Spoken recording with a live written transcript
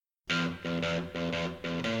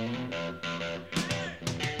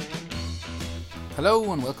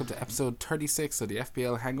Hello and welcome to episode 36 of the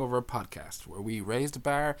FPL Hangover podcast, where we raise the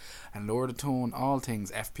bar and lower the tone, all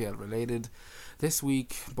things FPL related. This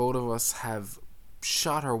week, both of us have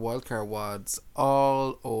shot our wildcard wads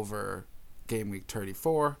all over game week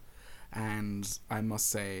 34, and I must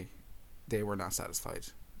say, they were not satisfied.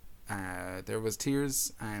 There was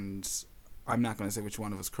tears, and I'm not going to say which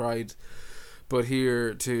one of us cried, but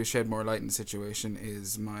here to shed more light in the situation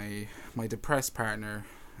is my depressed partner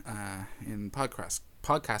in podcast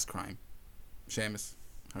crime, Seamus.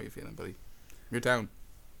 How are you feeling, buddy? You're down.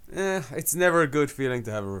 It's never a good feeling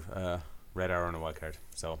to have a red arrow on a wild card.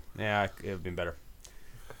 So yeah, it would have been better.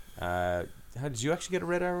 How did you actually get a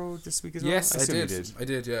red arrow this week as well? Yes, I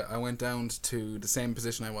did. Yeah, I went down to the same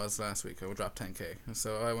position I was last week. I dropped 10k,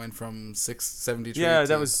 so I went from 673. Yeah, I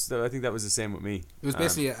think that was the same with me. It was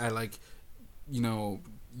basically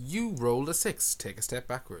you rolled a 6, take a step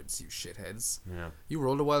backwards, you shitheads. Yeah. You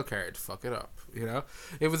rolled a wild card, fuck it up.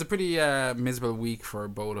 It was a pretty miserable week for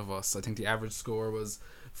both of us. I think the average score was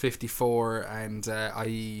 54, and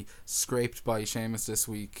I scraped by Seamus this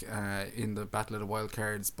week in the battle of the wild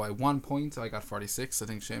cards by 1 point. I got 46. I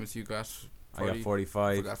think Seamus, you got 40, I got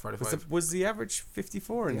 45. I got 45. Was the average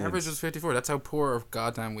 54? The average was 54. That's how poor our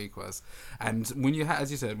goddamn week was. And when you as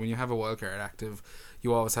you said, when you have a wildcard active,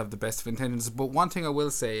 you always have the best of intentions. But one thing I will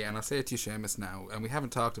say, and I'll say it to you, Seamus, now, and we haven't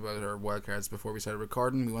talked about our wildcards before we started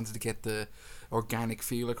recording. We wanted to get the organic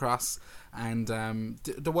feel across. And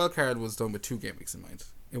the wildcard was done with 2 game weeks in mind.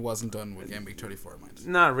 It wasn't done with game week 34 in mind.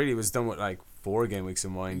 Not really. It was done with like 4 game weeks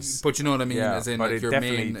in mind. But you know what I mean? Yeah, as in, but like, your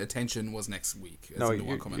main attention was next week. No,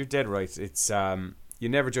 you're dead right. It's you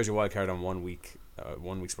never judge a wild card on 1 week,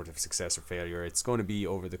 1 week's worth of success or failure. It's going to be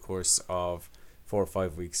over the course of 4 or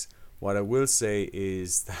 5 weeks. What I will say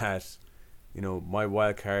is that, my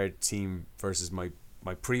wild card team versus my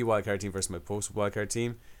pre-wild card team versus my post-wild card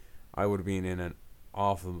team, I would have been in an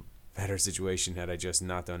awful better situation had I just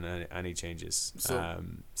not done any changes.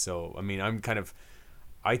 So I mean,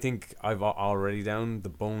 I think I've already down the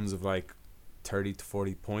bones of like 30 to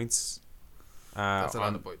 40 points. That's a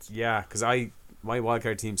lot of points. Yeah, because my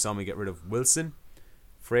wildcard team saw me get rid of Wilson,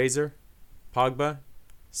 Fraser, Pogba,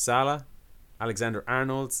 Salah,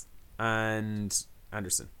 Alexander-Arnold, and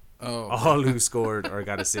Anderson. Oh, all who scored or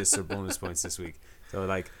got assists or bonus points this week. So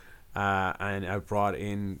and I brought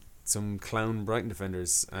in some clown Brighton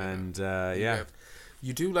defenders, and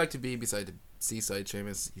you do like to be beside the seaside,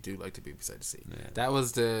 Seamus. You do like to be beside the sea. Yeah. That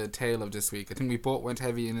was the tale of this week. I think we both went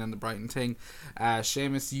heavy in on the Brighton thing.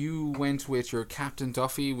 Seamus, you went with your Captain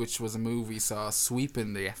Duffy, which was a move we saw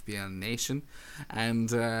sweeping the FPL nation,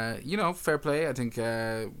 and fair play. I think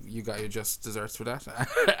you got your just desserts for that.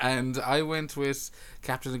 And I went with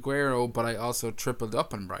Captain Aguero, but I also tripled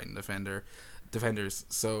up on Brighton defenders.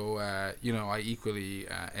 So I equally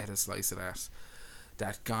ate a slice of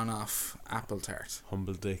that gone off apple tart.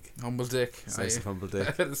 Humble Dick. Slice of Humble Dick.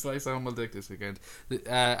 I had a slice of Humble Dick this weekend,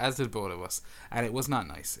 as did both of us, and it was not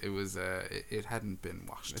nice. It was it hadn't been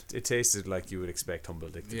washed. It tasted like you would expect Humble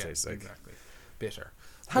Dick to taste like. Exactly. Bitter.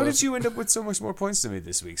 How did you end up with so much more points than me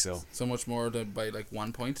this week? So much more than by like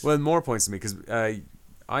 1 point. Well, more points than me because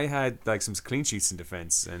I had like some clean sheets in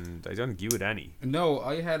defence, and I don't think you had any. No,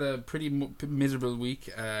 I had a pretty miserable week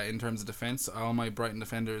in terms of defence. All my Brighton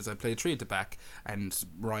defenders, I played 3 at the back and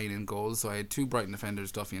Ryan in goals. So I had 2 Brighton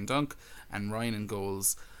defenders, Duffy and Dunk, and Ryan in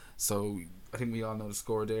goals. So I think we all know the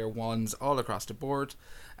score there. Ones all across the board.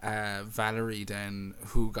 Valerie then,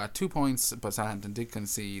 who got 2 points, but Southampton did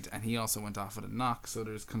concede, and he also went off with a knock, so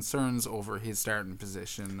there's concerns over his starting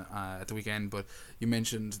position at the weekend. But you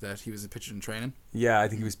mentioned that he was pictured in training. Yeah, I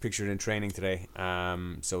think he was pictured in training today,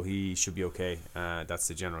 so he should be okay. That's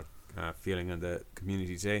the general feeling of the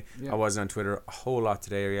community today. Yeah. I wasn't on Twitter a whole lot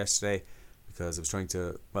today or yesterday because I was trying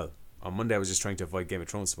to, on Monday I was just trying to avoid Game of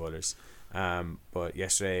Thrones spoilers, but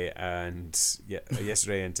yesterday and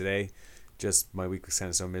today, just my week was kind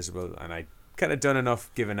of so miserable, and I kind of done enough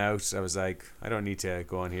giving out. I was like, I don't need to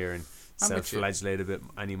go on here and self-flagellate a bit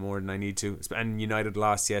any more than I need to. And United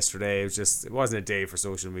lost yesterday. It wasn't a day for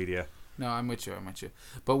social media. No, I'm with you.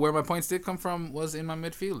 But where my points did come from was in my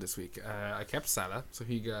midfield this week. I kept Salah, so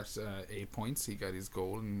he got 8 points. He got his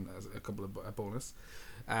goal and a couple of a bonus.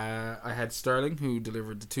 I had Sterling, who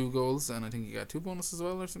delivered the 2 goals, and I think he got 2 bonuses as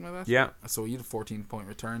well or something like that. Yeah. So he had a 14-point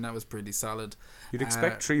return. That was pretty solid. You'd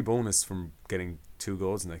expect 3 bonus from getting 2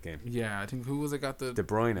 goals in that game. Yeah, I think who was it got the... De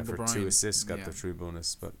Bruyne for 2 assists got the 3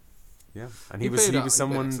 bonus, but yeah. And he was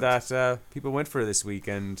someone that people went for this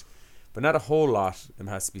weekend, but not a whole lot, it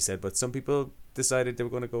has to be said. But some people decided they were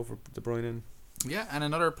going to go for De Bruyne, and Yeah, and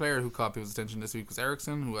another player who caught people's attention this week was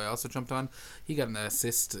Ericsson, who I also jumped on. He got an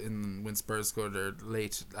assist when Spurs scored their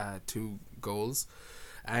late 2 goals.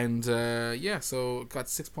 And so got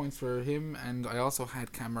 6 points for him. And I also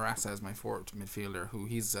had Camarasa as my fourth midfielder, who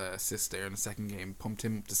he's assist there in the second game, pumped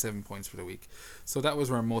him up to 7 points for the week. So that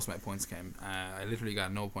was where most of my points came. I literally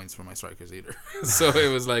got no points from my strikers either. So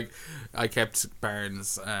it was like I kept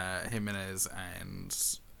Barnes, Jimenez,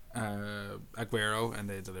 and Aguero, and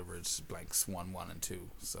they delivered blanks 1-1 and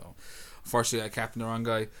 2. So unfortunately I captained the wrong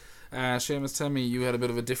guy. Seamus, tell me, you had a bit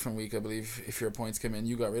of a different week, I believe. If your points came in,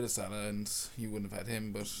 you got rid of Salah and you wouldn't have had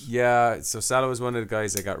him, but yeah, so Salah was one of the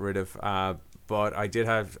guys I got rid of, but I did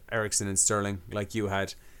have Ericsson and Sterling like you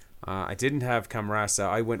had. I didn't have Camarasa.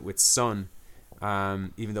 I went with Son,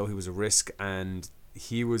 even though he was a risk, and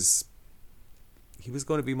he was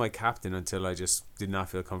going to be my captain until I just did not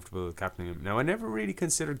feel comfortable with captaining him. Now, I never really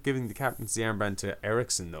considered giving the captaincy armband to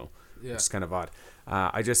Ericsson, though, which is kind of odd.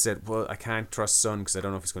 I just said, well, I can't trust Son because I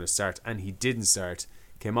don't know if he's going to start. And he didn't start.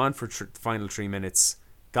 Came on for final 3 minutes,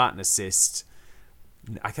 got an assist.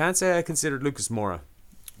 I can't say I considered Lucas Moura.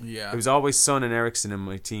 Yeah. It was always Son and Ericsson in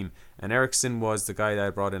my team. And Ericsson was the guy that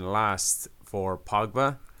I brought in last for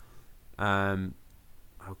Pogba. I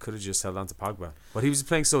could have just held on to Pogba. But he was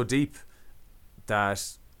playing so deep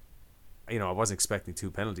that, I wasn't expecting 2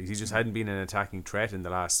 penalties. He just hadn't been an attacking threat in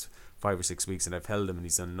the last 5 or 6 weeks, and I've held him and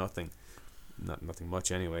he's done nothing. Nothing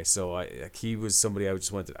much anyway. So he was somebody I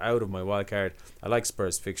just wanted out of my wild card. I like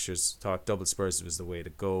Spurs fixtures. Thought double Spurs was the way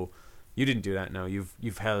to go. You didn't do that now.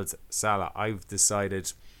 You've held Salah. I've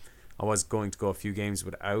decided I was going to go a few games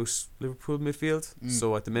without Liverpool midfield.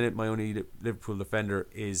 So at the minute my only Liverpool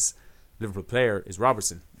player is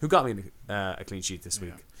Robertson, who got me a clean sheet this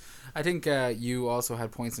week. I think you also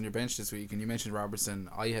had points on your bench this week, and you mentioned Robertson.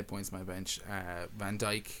 I had points on my bench. Van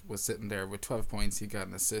Dijk was sitting there with 12 points. He got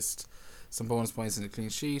an assist, some bonus points in a clean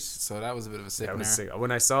sheet, so that was a bit of a sickener.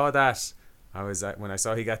 When I saw that, when I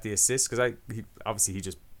saw he got the assist, because he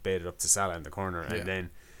just baited up to Salah in the corner, and then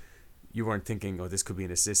you weren't thinking, oh, this could be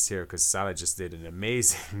an assist here, because Salah just did an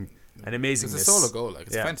amazing It's a solo goal, like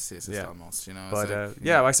it's a fantasy assist almost, But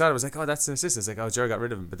I saw it, I was like, oh, that's an assist. It's like, oh, Jared got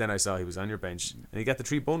rid of him, but then I saw he was on your bench, and he got the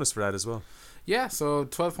 3 bonus for that as well. Yeah, so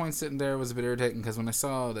 12 points sitting there was a bit irritating, because when I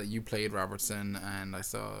saw that you played Robertson and I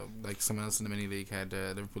saw like someone else in the mini league had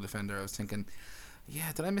Liverpool defender, I was thinking,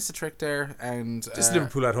 yeah, did I miss a trick there? And just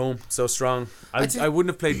Liverpool at home, so strong. I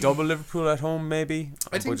wouldn't have played double Liverpool at home, maybe.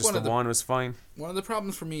 I think just one was fine. One of the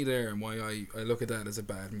problems for me there, and why I look at that as a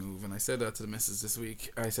bad move, and I said that to the missus this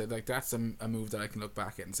week, I said, like, that's a move that I can look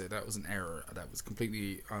back at and say that was an error, that was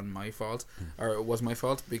completely on my fault, or it was my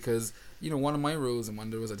fault, because one of my rules, and one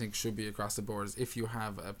of the rules I think should be across the board, is if you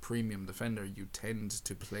have a premium defender, you tend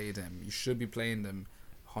to play them. You should be playing them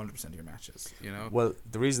 100% of your matches, Well,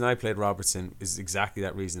 the reason I played Robertson is exactly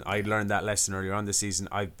that reason. I learned that lesson earlier on this season.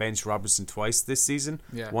 I benched Robertson twice this season.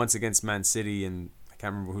 Once against Man City, and I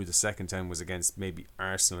can't remember who the second time was against, maybe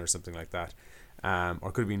Arsenal or something like that, or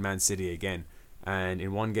could have been Man City again. And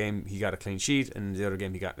in one game he got a clean sheet, and in the other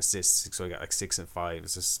game he got an assist, so I got like 6 and 5.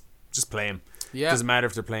 It's just play him. Doesn't matter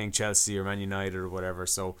if they're playing Chelsea or Man United or whatever.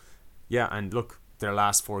 So and look, their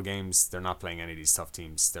last 4 games, they're not playing any of these tough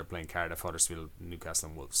teams. They're playing Cardiff, Huddersfield, Newcastle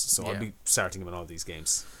and Wolves. So I'll be starting them in all these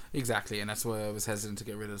games. Exactly, and that's why I was hesitant to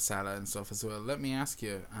get rid of Salah and stuff as well. Let me ask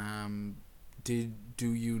you, do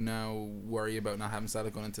you now worry about not having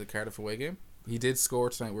Salah going into the Cardiff away game? He did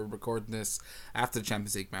score tonight. We're recording this after the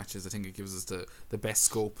Champions League matches. I think it gives us the best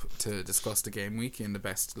scope to discuss the game week in the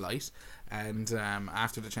best light. And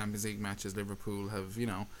after the Champions League matches, Liverpool have,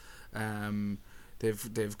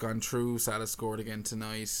 They've gone through. Salah scored again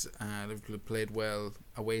tonight. Liverpool played well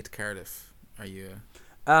away to Cardiff. Are you?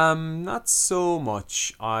 Not so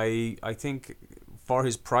much. I think for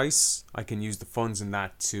his price, I can use the funds in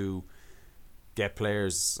that to get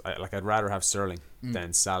players. I'd rather have Sterling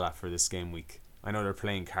than Salah for this game week. I know they're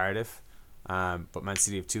playing Cardiff, but Man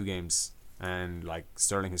City have 2 games, and like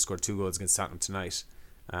Sterling has scored 2 goals against Tottenham tonight.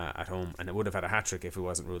 At home, and it would have had a hat-trick if it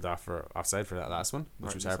wasn't ruled off for offside for that last one,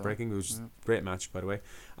 which was heartbreaking. It was a great match, by the way.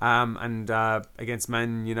 And against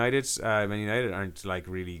Man United aren't like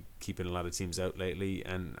really keeping a lot of teams out lately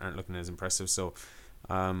and aren't looking as impressive. So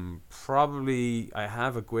probably I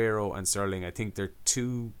have Aguero and Sterling. I think they're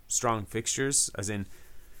 2 strong fixtures,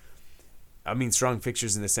 strong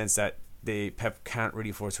fixtures in the sense that Pep can't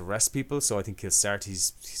really afford to rest people, so I think he'll start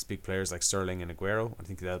his big players like Sterling and Aguero. I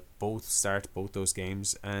think they'll both start both those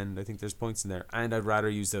games, and I think there's points in there, and I'd rather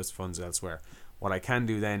use those funds elsewhere. What I can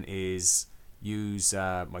do then is use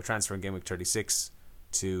my transfer in Game Week 36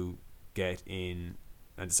 to get in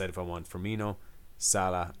and decide if I want Firmino,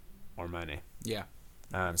 Salah or Mane. Yeah.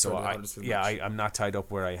 I'm not tied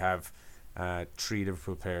up where I have 3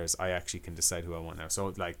 Liverpool players. I actually can decide who I want now.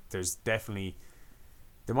 So like, there's definitely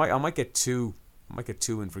I might get two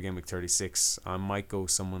in for game week 36. I might go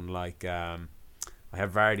someone like I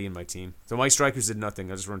have Vardy in my team. So my strikers did nothing.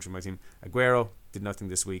 I'll just run through my team. Aguero did nothing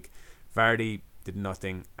this week. Vardy did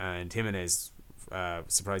nothing, and Jimenez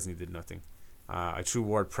surprisingly did nothing. I threw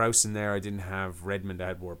Ward-Prowse in there. I didn't have Redmond. I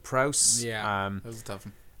had Ward-Prowse. Yeah, that was a tough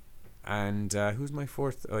one. And who's my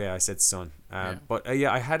fourth? Oh yeah, I said Son. But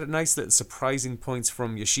I had a nice little surprising points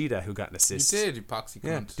from Yoshida, who got an assist. You did, you poxy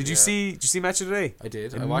cunt. Did you see Match of the Day? I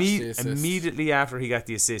did. I watched the assist. Immediately after he got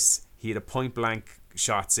the assist, he had a point blank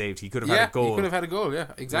shot saved. He could have had a goal. He could have had a goal. Yeah,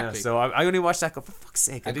 exactly. Yeah, so I only watched that. Go, for fuck's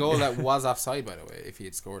sake! A goal that was offside, by the way, if he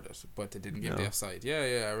had scored it, but they didn't give the offside.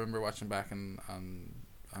 Yeah. I remember watching back on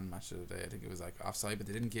Match of the Day. I think it was like offside, but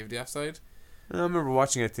they didn't give the offside. I remember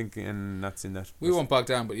watching it thinking and not seeing that. We won't bog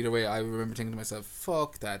down, but either way, I remember thinking to myself,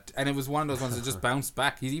 fuck that. And it was one of those ones that just bounced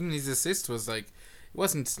back. Even his assist was like, it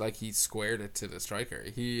wasn't like he squared it to the striker.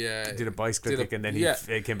 He did a bicycle kick and then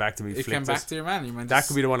it came back to me. It came back to your man. That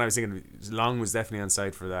could be the one I was thinking. Long was definitely on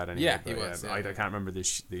side for that. Anyway, yeah, he was. I can't remember the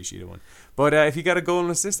Ishida one. But if you got a goal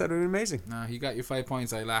and assist, that would be amazing. No, he got you 5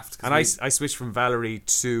 points. I laughed. And I switched from Valerie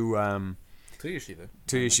to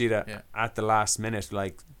Yoshida. At the last minute.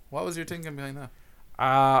 Like, what was your thinking behind that?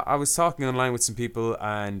 I was talking online with some people,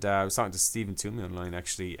 and I was talking to Stephen Toomey online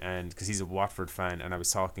actually, and because he's a Watford fan, and I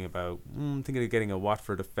was talking about thinking of getting a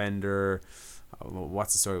Watford defender.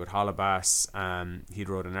 What's the story with Holebas? He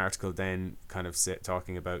wrote an article then, kind of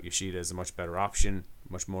talking about Yoshida as a much better option,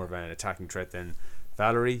 much more of an attacking threat than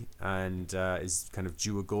Valerie, and is kind of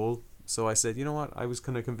due a goal. So I said, you know what? I was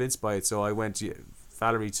kind of convinced by it, so I went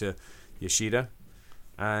Valerie to Yoshida.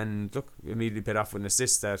 And look, immediately paid off with an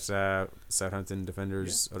assist that Southampton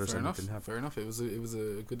defenders didn't have. Fair enough. It was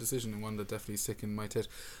a good decision and one that definitely stuck in my tit.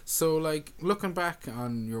 So, like, looking back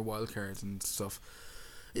on your wild cards and stuff,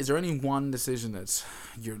 is there any one decision that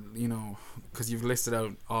because you've listed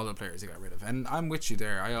out all the players you got rid of, and I'm with you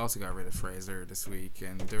there. I also got rid of Fraser this week,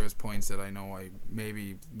 and there was points that I know I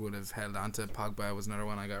maybe would have held on to. Pogba was another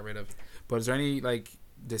one I got rid of. But is there any like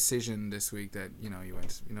decision this week that you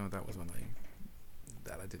went, that was one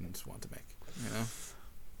that I didn't want to make,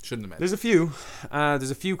 shouldn't have made.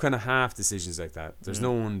 There's a few kind of half decisions like that. There's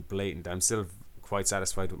no one blatant. I'm still quite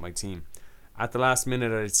satisfied with my team. At the last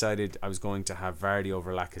minute, I decided I was going to have Vardy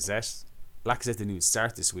over Lacazette. Lacazette didn't even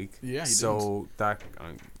start this week. Yeah, he so didn't. That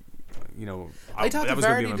I thought the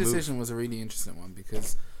Vardy decision was a really interesting one,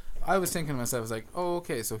 because I was thinking to myself, I was like, oh,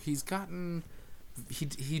 okay, so he's gotten. He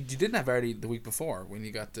didn't have Vardy the week before when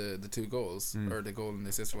he got the 2 goals or the goal and the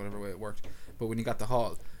assist or whatever way it worked, but when you got the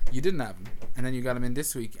haul you didn't have him, and then you got him in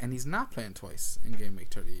this week and he's not playing twice in game week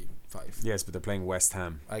 35. Yes, but they're playing West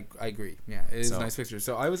Ham. I agree. Yeah, it is a nice fixture,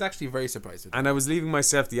 so I was actually very surprised with that. And I was leaving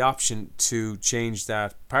myself the option to change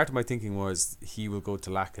that. Part of my thinking was he will go to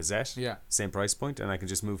Lacazette, same price point, and I can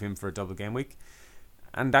just move him for a double game week,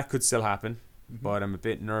 and that could still happen. But I'm a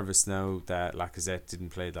bit nervous now that Lacazette didn't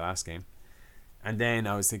play the last game. And then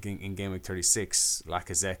I was thinking in game week 36,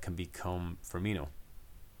 Lacazette can become Firmino.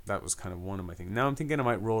 That was kind of one of my things. Now I'm thinking I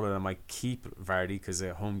might roll it. I might keep Vardy because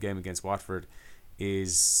a home game against Watford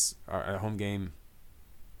is a home game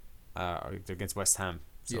against West Ham.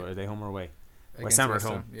 So are they home or away? West Ham are at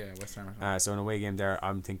home. Yeah, West Ham at home. So an away game there,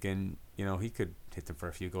 I'm thinking, he could hit them for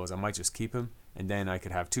a few goals. I might just keep him, and then I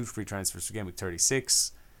could have 2 free transfers for game week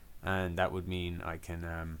 36, and that would mean I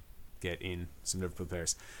can get in some Liverpool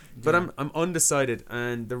players. But I'm undecided,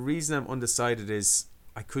 and the reason I'm undecided is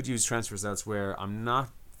I could use transfers elsewhere. I'm not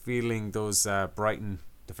feeling those Brighton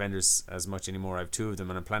defenders as much anymore. I have 2 of them,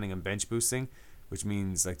 and I'm planning on bench boosting, which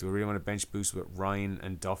means, like, do I really want to bench boost with Ryan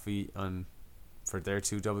and Duffy for their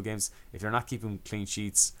 2 double games if they're not keeping clean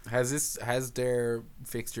sheets? Has their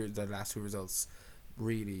fixture, the last 2 results,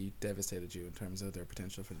 really devastated you in terms of their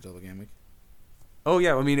potential for the double game week? Oh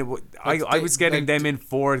yeah, I mean, I was getting them in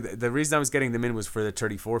for the reason I was getting them in was for the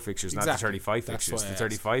 34 fixtures, not the 35 fixtures. The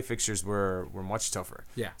 35 fixtures were much tougher.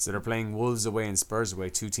 Yeah. So they're playing Wolves away and Spurs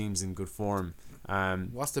away, 2 teams in good form.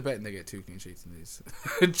 What's the betting they get 2 clean sheets in these?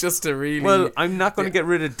 Just to really. Well, I'm not going to get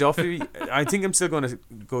rid of Duffy. I think I'm still going to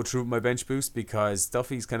go through my bench boost because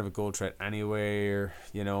Duffy's kind of a goal threat anywhere.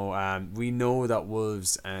 We know that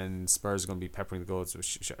Wolves and Spurs are going to be peppering the goals with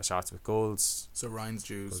shots with goals. So Ryan's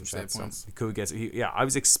due some save points. He could get. I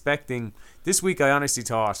was expecting this week. I honestly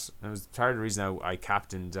thought, and it was part of the reason I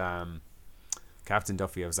captained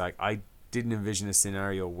Duffy. I was like, I didn't envision a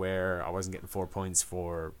scenario where I wasn't getting 4 points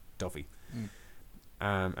for Duffy.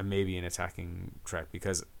 And maybe an attacking threat,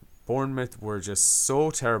 because Bournemouth were just so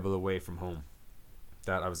terrible away from home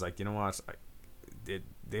that I was like, you know what,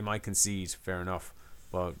 they might concede, fair enough,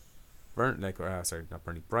 but Brighton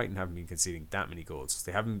haven't been conceding that many goals.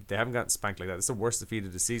 They haven't gotten spanked like that. It's the worst defeat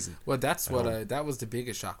of the season. Well, that was the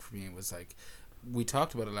biggest shock for me. It was like, we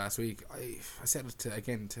talked about it last week. I said it I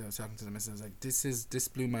was talking to the missus. I was like, this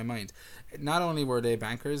blew my mind. Not only were they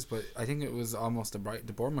bankers, but I think it was almost the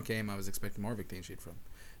Bournemouth game. I was expecting more of a clean sheet from,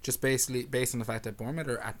 just basically based on the fact that Bournemouth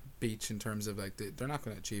are at beach in terms of like they're not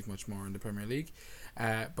going to achieve much more in the Premier League,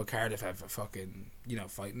 but Cardiff have a fucking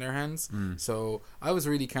fight in their hands. So I was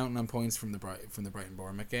really counting on points from the Brighton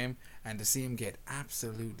Bournemouth game, and to see him get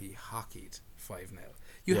absolutely hockeyed 5-0,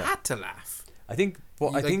 you had to laugh. I think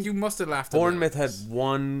you must have laughed. Bournemouth had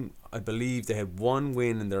one. I believe they had one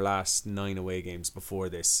win in their last 9 away games before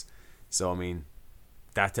this. So I mean,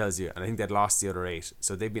 that tells you. And I think they'd lost the other 8.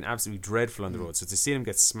 So they've been absolutely dreadful on the road. So to see them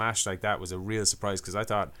get smashed like that was a real surprise, because I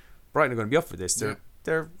thought Brighton are going to be up for this.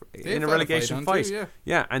 They're in a relegation fight.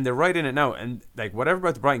 Yeah, and they're right in it now. And like whatever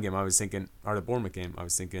about the Brighton game, I was thinking, or the Bournemouth game, I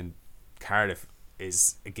was thinking Cardiff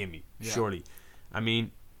is a gimme. Surely, I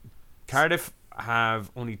mean, Cardiff have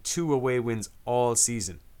only 2 away wins all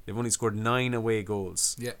season. They've only scored 9 away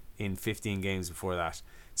goals in 15 games before that.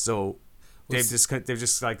 So they've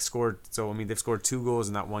just like scored. So I mean, they've scored 2 goals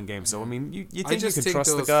in that one game. So I mean, you think you can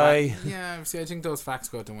trust the guy? I think those facts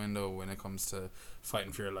go out the window when it comes to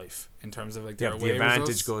fighting for your life in terms of like their away the advantage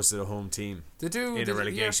results. Goes to the home team. They do in a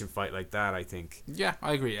relegation fight like that, I think. Yeah,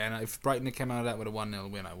 I agree. And if Brighton had come out of that with a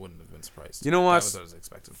 1-0 win, I wouldn't have been surprised. You know what? That was what I was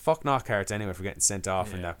expecting. Fuck Knockhart anyway for getting sent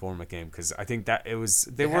off in that Bournemouth game, because I think that it was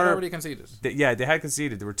they had were already conceded. They had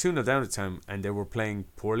conceded. They were 2-0 down at the time, and they were playing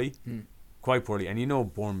poorly. Quite poorly,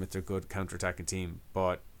 and Bournemouth are a good counter-attacking team,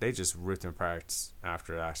 but they just ripped them apart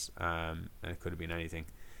after that, and it could have been anything.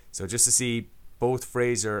 So just to see both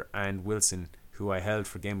Fraser and Wilson, who I held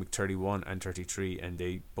for game week 31 and 33, and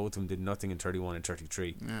they both of them did nothing in 31 and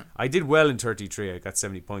 33. I did well in 33, I got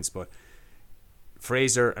 70 points, but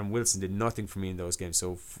Fraser and Wilson did nothing for me in those games.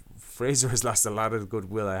 So Fraser has lost a lot of the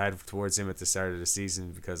goodwill I had towards him at the start of the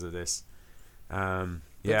season because of this.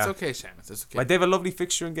 It's okay, Seamus. It's okay. But they have a lovely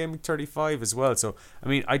fixture in game week 35 as well. So I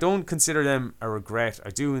mean, I don't consider them a regret. I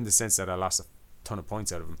do in the sense that I lost a ton of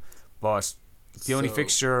points out of them. But the only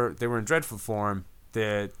fixture, they were in dreadful form.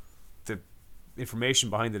 The information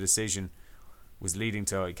behind the decision was leading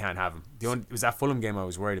to I can't have them. It was that Fulham game I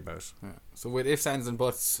was worried about. Yeah. So with ifs, ands and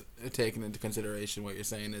buts taken into consideration, what you're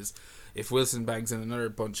saying is if Wilson bangs in another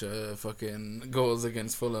bunch of fucking goals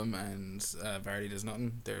against Fulham and Vardy does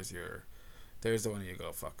nothing, there's the one you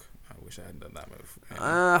go, fuck, I wish I hadn't done that move.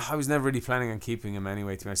 I was never really planning on keeping him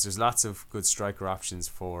anyway, to be honest. There's lots of good striker options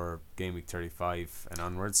for game week 35 and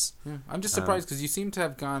onwards. Yeah, I'm just surprised because you seem to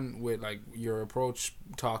have gone with like your approach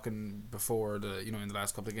talking before in the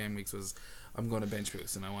last couple of game weeks was I'm going to bench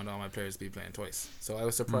boost and I want all my players to be playing twice. So I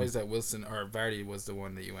was surprised that Wilson or Vardy was the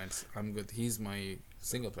one that you went, I'm good, he's my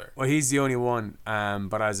single player. Well, he's the only one,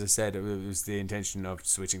 but as I said, it was the intention of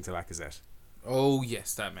switching to Lacazette. Oh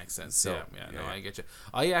yes, that makes sense. So, No, I get you.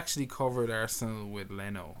 I actually covered Arsenal with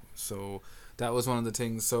Leno, so that was one of the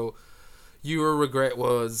things. So your regret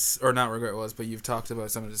was, or not regret was, but you've talked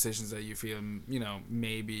about some of the decisions that you feel,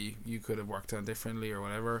 maybe you could have worked on differently or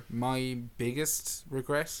whatever. My biggest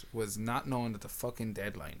regret was not knowing that the fucking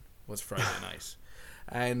deadline was Friday night,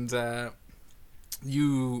 and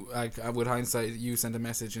you, like, with hindsight, you sent a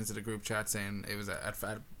message into the group chat saying it was at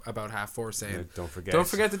about 4:30 saying don't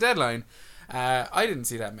forget the deadline. I didn't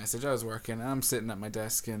see that message. I was working and I'm sitting at my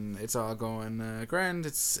desk and it's all going grand.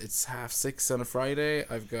 It's 6:30 on a Friday.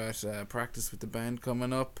 I've got practice with the band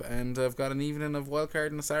coming up and I've got an evening of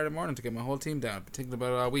wildcard on a Saturday morning to get my whole team down. I've been thinking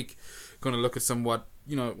about it all week. Going to look at some what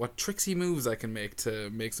tricksy moves I can make to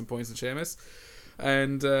make some points in Seamus.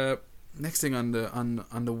 And next thing on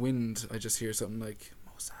the wind, I just hear something like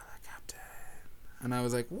Mo Salah captain, and I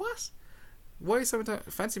was like, what? Why is someone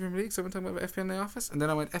talking fancy Premier League? Someone talking about FPL in the office? And then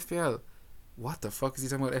I went FPL. What the fuck is he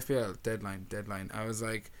talking about? FPL deadline. I was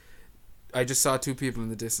like, I just saw 2 people in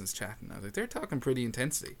the distance chatting. I was like, they're talking pretty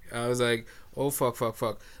intensely. I was like, oh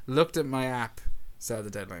fuck. Looked at my app, saw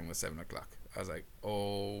the deadline was 7:00. I was like,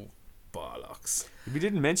 oh bollocks. We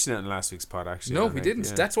didn't mention it in last week's pod, actually. No, we didn't.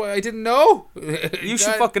 Yeah. That's why I didn't know. You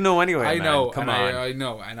should fucking know anyway. I know. Come on. I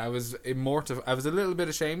know, and I was mortified. I was a little bit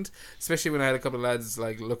ashamed, especially when I had a couple of lads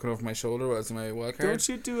like looking over my shoulder while I was in my wildcard. Don't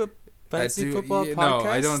you do a fantasy football podcast? No,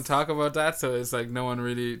 I don't talk about that, so it's like no one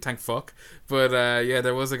really thank fuck. But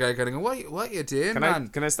there was a guy kind of going, what you doing, man?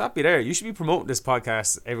 Can I stop you there? You should be promoting this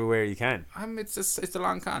podcast everywhere you can. It's a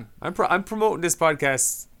long con. I'm promoting this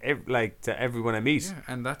podcast to everyone I meet. Yeah,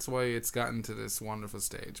 and that's why it's gotten to this wonderful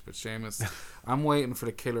stage. But Sheamus, I'm waiting for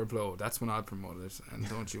the killer blow. That's when I'll promote it, and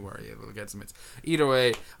don't you worry, it'll get some hits. Either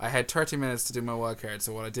way, I had 30 minutes to do my wild card,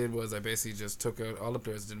 so what I did was I basically just took out all the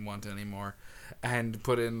players I didn't want anymore, and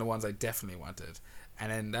put in the ones I definitely wanted.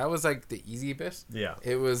 And then that was like the easy bit. Yeah.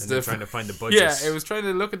 It was trying to find the budget. Yeah, it was trying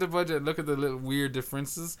to look at the budget, look at the little weird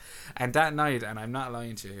differences. And that night, and I'm not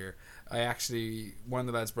lying to you here, one of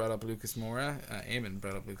the lads brought up Lucas Moura. Eamon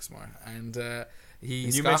brought up Lucas Moura. And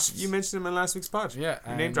you mentioned him in last week's pod. Yeah.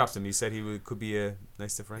 You name dropped him. You said could be a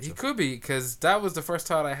nice differential. He could be, because that was the first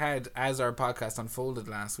thought I had as our podcast unfolded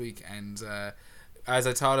last week. And as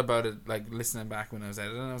I thought about it, like listening back when I was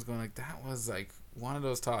editing, I was going like, that was like one of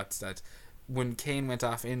those thoughts that when Kane went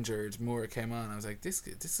off injured, Moore came on. I was like, this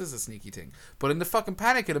is a sneaky thing. But in the fucking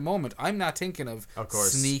panic of the moment, I'm not thinking of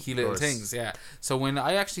sneaky little things. Yeah. So when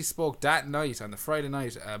I actually spoke that night, on the Friday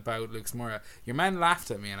night, about Lucas Moura, your man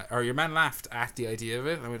laughed at me, or your man laughed at the idea of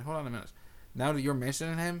it. I went, hold on a minute. Now that you're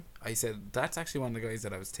mentioning him, I said, that's actually one of the guys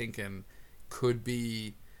that I was thinking could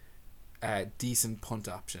be a decent punt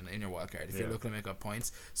option in your wildcard if you're looking to make up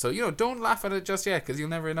points. So, don't laugh at it just yet, because you'll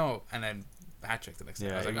never know. And then hat-trick the next day.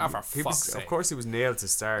 I was like, for fuck's sake. Of course he was nailed to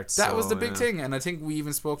start. That was the big thing, and I think we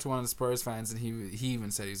even spoke to one of the Spurs fans, and he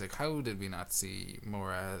even said, he's like, how did we not see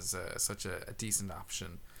Moura as such a decent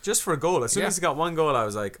option? Just for a goal. As soon as he got one goal, I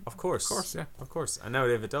was like, of course. Of course, yeah. Of course. And now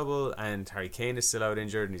they have a double, and Harry Kane is still out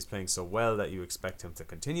injured, and he's playing so well that you expect him to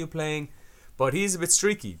continue playing. But he's a bit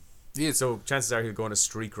streaky. He is. So chances are he'll go on a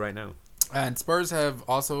streak right now. And Spurs have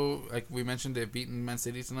also, like we mentioned, they've beaten Man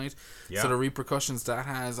City tonight. Yeah. So the repercussions that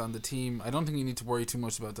has on the team, I don't think you need to worry too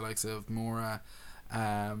much about the likes of Moura,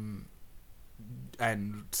 and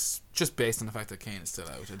just based on the fact that Kane is still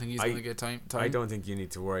out. I think he's going to get time. I don't think you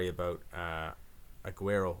need to worry about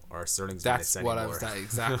Aguero or Sterling's minutes anymore. That's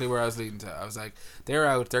exactly where I was leading to. I was like, they're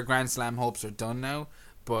out. Their Grand Slam hopes are done now.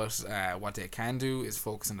 But what they can do is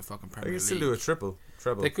focus on the fucking Premier League. They can still do a treble.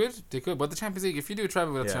 They could. But the Champions League, if you do a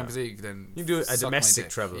treble with the Champions League, then you do a domestic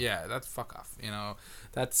treble. Yeah, that's fuck off.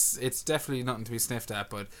 It's definitely nothing to be sniffed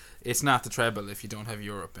at. But it's not the treble if you don't have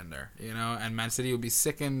Europe in there. And Man City will be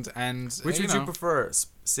sickened. And which would you prefer?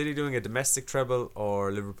 City doing a domestic treble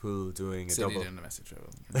or Liverpool doing a double? City doing a domestic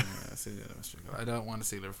treble. City doing a domestic treble. I don't want to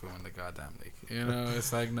see Liverpool win the goddamn league.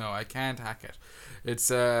 It's like, no, I can't hack it.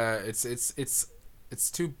 It's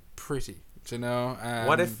too pretty,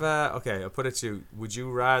 what if okay, I'll put it to you, would you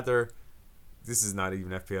rather, this is not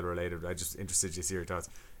even FPL related, I just interested to see your thoughts.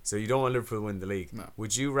 So you don't want Liverpool to win the league. No.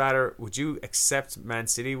 Would you accept Man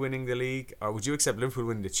City winning the league, or would you accept Liverpool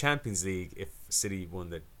winning the Champions League if City won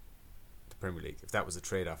the Premier League, if that was a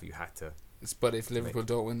trade-off you had to? But if Liverpool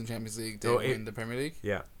don't win the Champions League, they win the Premier League?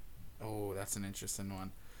 Yeah. Oh, that's an interesting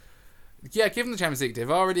one. Yeah, give them the Champions League.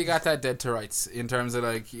 They've already got that dead to rights in terms of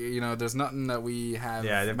there's nothing that we have.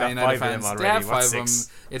 Yeah, they've got 5 of them already. They have 5 of them.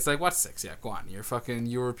 Six? It's like, what's 6? Yeah, go on. You're fucking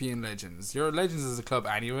European legends. You're legends as a club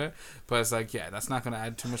anyway. But it's like, yeah, that's not going to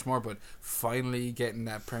add too much more. But finally getting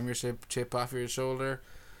that Premiership chip off your shoulder.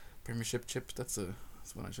 Premiership chip, that's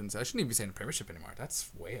what I shouldn't say. I shouldn't even be saying the Premiership anymore.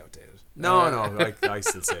 That's way outdated. No, I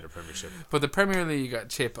still say the Premiership. But the Premier League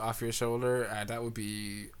chip off your shoulder, that would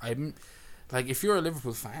be... if you're a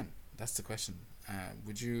Liverpool fan, that's the question.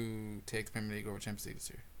 Would you take the Premier League over Champions League this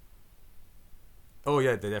year? Oh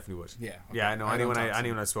yeah, they definitely would. Yeah. Okay. Yeah, I know.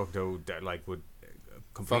 Anyone I've spoken to that would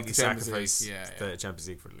completely sacrifice the Champions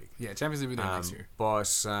League for the league. Yeah, Champions League will be there next year.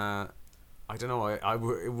 But I don't know.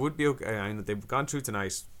 It would be okay. I know they've gone through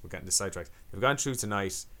tonight. We're getting the sidetracked. They've gone through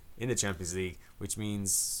tonight in the Champions League, which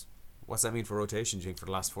means. What's that mean for rotation, do you think, for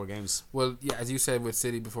the last 4 games? Well, yeah, as you said with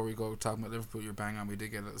City, before we go talking about Liverpool, you're bang on, we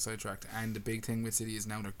did get a little sidetracked. And the big thing with City is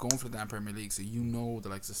now they're going for the damn Premier League, so the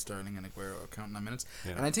likes of Sterling and Aguero are counting on minutes.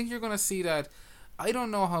 Yeah. And I think you're going to see that. I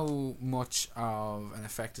don't know how much of an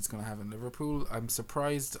effect it's going to have in Liverpool. I was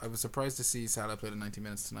surprised to see Salah play the 90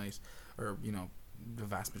 minutes tonight, or, the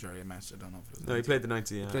vast majority of the match. I don't know if it was 90. No, he played the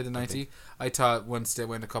 90. Yeah, he played the 90. I thought once they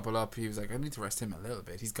went a couple up, he was like, I need to rest him a little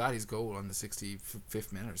bit. He's got his goal on the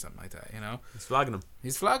 65th minute or something like that. He's flagging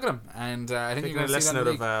him, and I think you're going to see that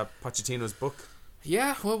out of Pochettino's book.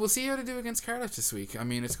 Yeah, well, we'll see how they do against Cardiff this week. I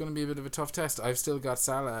mean, it's going to be a bit of a tough test. I've still got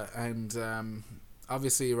Salah, and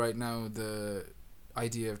obviously right now the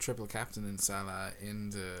idea of triple captain in Salah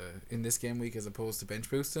in this game week as opposed to bench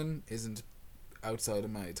boosting isn't outside of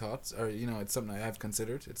my thoughts, or it's something I have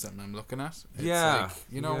considered. It's something I'm looking at. It's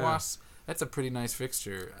what? That's a pretty nice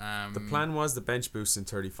fixture. The plan was the bench boost in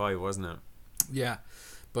 35, wasn't it? Yeah,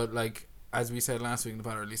 but as we said last week in the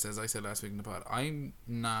pod, or at least as I said last week in the pod, I'm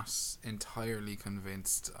not entirely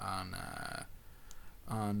convinced on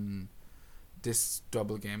this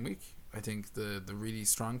double game week. I think the really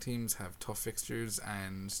strong teams have tough fixtures,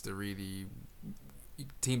 and the really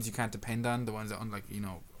teams you can't depend on, the ones that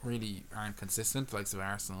really aren't consistent, like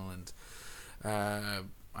Arsenal and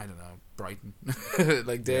I don't know, Brighton.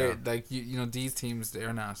 These teams,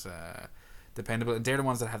 they're not dependable, and they're the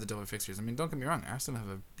ones that have the double fixtures. I mean, don't get me wrong, Arsenal have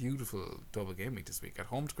a beautiful double game week this week at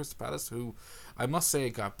home to Crystal Palace, who I must say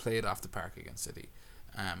got played off the park against City.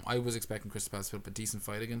 I was expecting Crystal Palace to put up a decent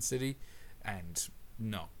fight against City, and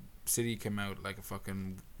no, City came out like a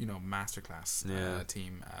fucking masterclass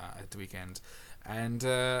team at the weekend, and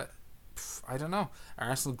I don't know.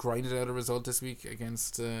 Arsenal grinded out a result this week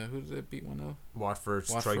against who did they beat 1-0? Watford.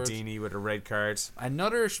 Troy Deeney with a red card.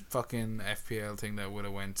 Another fucking FPL thing that would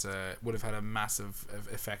have had a massive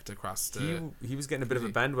effect across the. He was getting a bit of a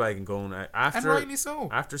bandwagon going after, and rightly so.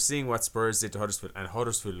 After seeing what Spurs did to Huddersfield, and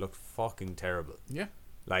Huddersfield looked fucking terrible. Yeah,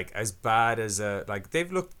 like as bad as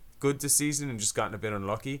they've looked good this season and just gotten a bit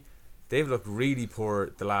unlucky. They've looked really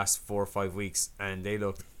poor the last 4 or 5 weeks, and they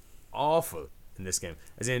looked awful in this game.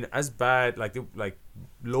 As bad, like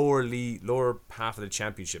lower half of the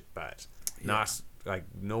championship bad, not like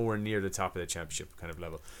nowhere near the top of the championship kind of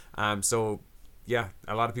level. So yeah,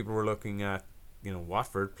 a lot of people were looking at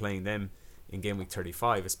Watford playing them in game week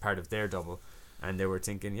 35 as part of their double, and they were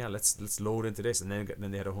thinking, let's load into this, and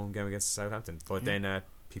then they had a home game against Southampton. But then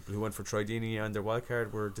people who went for Troy Deeney on their wild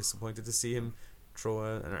card were disappointed to see him throw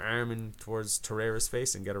an arm in towards Torreira's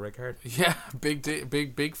face and get a red card. Yeah,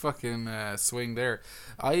 big fucking swing there.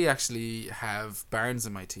 I actually have Barnes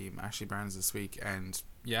in my team, Ashley Barnes, this week, and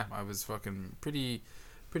yeah, I was fucking pretty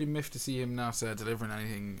miffed to see him not delivering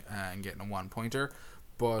anything and getting a 1-pointer.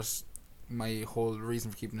 But my whole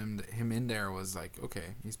reason for keeping him in there was like,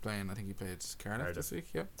 okay, he's playing. I think he played Cardiff this week.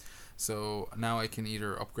 Yeah, so now I can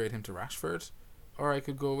either upgrade him to Rashford, or I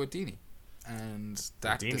could go with Deeney. And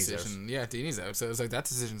that Deeney's decision, Deeney's out. So it was like that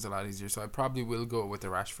decision's a lot easier. So I probably will go with the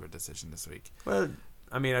Rashford decision this week. Well,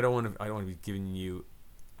 I mean, I don't want to be giving you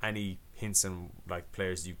any hints on like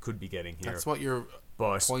players you could be getting here. That's what your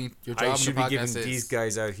point. Your job I should be giving is. These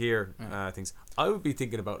guys out here things. I would be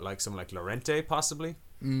thinking about like someone like Llorente possibly.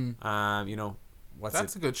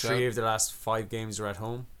 That's a good shout. 3 of the last 5 games are at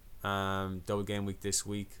home. Double game week this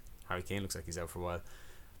week. Harry Kane looks like he's out for a while.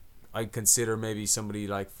 I'd consider maybe somebody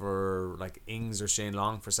like Ings or Shane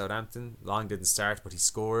Long for Southampton. Long didn't start, but he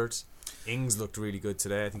scored. Ings looked really good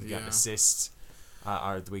today. I think he got an assist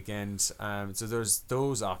at the weekend. So there's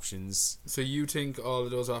those options. So you think all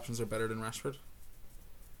of those options are better than Rashford?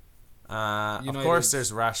 Of course,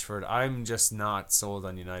 there's Rashford. I'm just not sold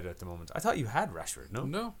on United at the moment. I thought you had Rashford,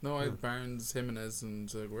 no? No, I have Barnes, Jimenez, and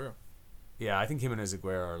Aguero. Yeah, I think Jimenez,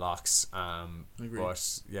 Aguero are locks. Agreed.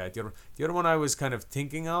 But yeah, the other one I was kind of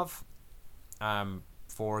thinking of,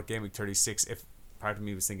 for game week 36. If part of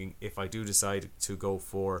me was thinking if I do decide to go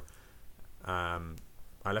for, I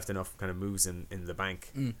left enough kind of moves in the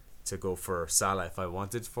bank to go for Salah if I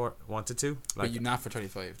wanted to. Like, but you not for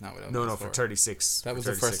 35, not without. No, for 36. That was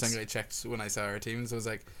the first thing I checked when I saw our teams. I was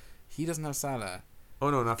like, he doesn't have Salah. Oh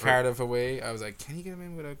no, not Cardiff away. I was like, can you get him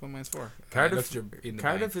in without going -4?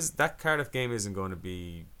 Cardiff game isn't going to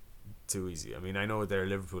be too easy. I mean, I know they're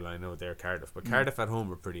Liverpool, I know they're Cardiff, but Cardiff at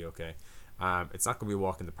home are pretty okay. It's not going to be a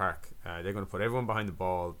walk in the park. They're going to put everyone behind the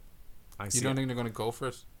ball. You don't think they're going to go for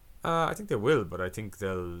it? I think they will, but I think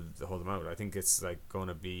they'll hold them out. I think it's like going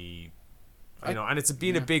to be, and it's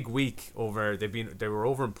been a big week over. They were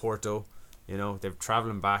over in Porto, they're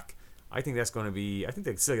traveling back. I think that's going to be. I think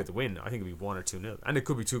they still get the win. I think it'll be 1 or 2-0, and it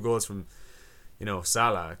could be 2 goals from,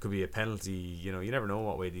 Salah. It could be a penalty. You never know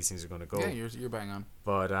what way these things are going to go. Yeah, you're bang on.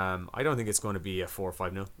 But I don't think it's going to be a 4 or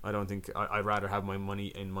 5-0. I don't think. I'd rather have my money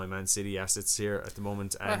in my Man City assets here at the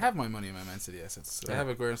moment. And I have my money in my Man City assets. So I have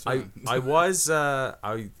Aguero.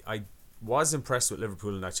 I was impressed with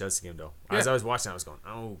Liverpool in that Chelsea game though. As I was watching, I was going,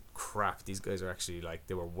 "Oh crap! These guys are actually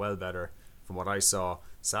they were well better from what I saw."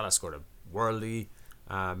 Salah scored a worldie.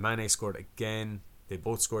 Mane scored again. They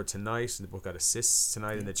both scored tonight, and they both got assists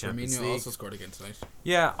tonight in the Champions League. Firmino also scored again tonight.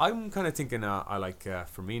 Yeah, I'm kind of thinking I like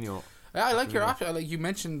Firmino. I like your option. Like you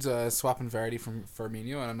mentioned swapping Vardy from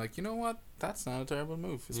Firmino, and I'm like, you know what? That's not a terrible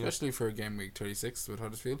move, especially for game week 36 with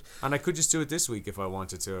Huddersfield. And I could just do it this week if I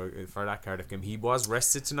wanted to for that Cardiff game. He was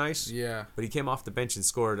rested tonight. Yeah. But he came off the bench and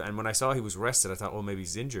scored. And when I saw he was rested, I thought, oh, maybe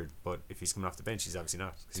he's injured. But if he's coming off the bench, he's obviously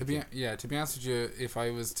not. To be honest with you, if I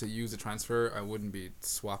was to use a transfer, I wouldn't be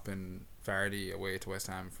swapping Vardy away to West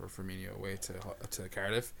Ham for Firmino away to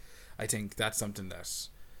Cardiff. I think that's something that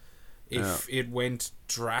if it went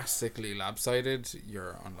drastically lopsided,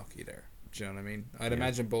 you're unlucky there. Do you know what I mean? I'd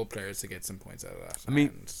imagine both players to get some points out of that. I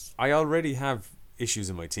mean, I already have issues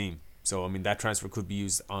in my team. So I mean that transfer could be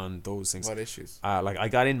used on those things. What issues? Like I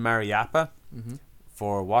got in Mariappa Mm-hmm.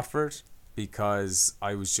 for Watford because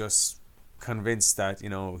I was just convinced that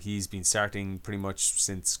he's been starting pretty much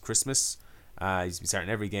since Christmas. He's been starting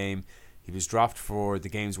every game. He was dropped for the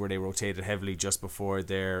games where they rotated heavily just before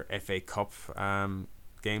their FA Cup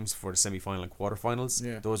games for the semi-final and quarterfinals.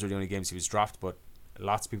 Yeah. Those were the only games he was dropped, but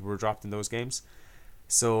lots of people were dropped in those games.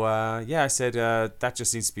 So I said that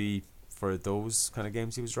just needs to be for those kind of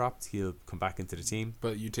games he was dropped. He'll come back into the team.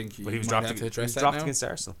 But you think he But he was might dropped, have to he address was that dropped now? against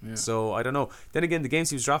Arsenal. Yeah. So I don't know. Then again, the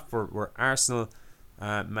games he was dropped for were Arsenal,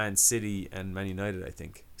 Man City and Man United, I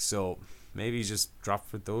think. So maybe he's just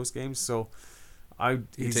dropped for those games. So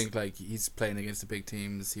You think like he's playing against the big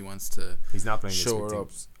teams, he wants to he's not playing against shore big up.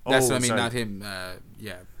 teams. That's what I mean, sorry. not him.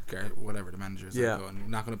 Whatever the managers Yeah. are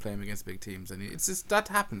going, not going to play him against big teams, and it's just that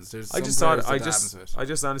happens. There's I some just players that happens to it. I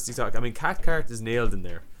just honestly thought. I mean, Cathcart is nailed in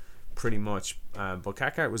there, pretty much. But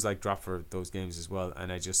Cathcart was like dropped for those games as well,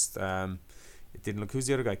 and I just it didn't look. Who's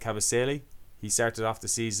the other guy? Cavaseli. He started off the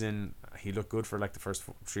season. He looked good for like the first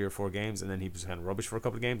 3 or 4 games, and then he was kind of rubbish for a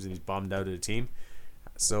couple of games, and he's bombed out of the team.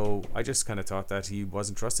 So I just kind of thought that he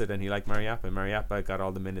wasn't trusted, and he liked Mariappa. Mariappa got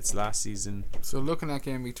all the minutes last season. So looking at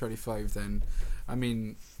game week 35, then, I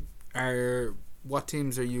mean, what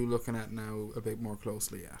teams are you looking at now a bit more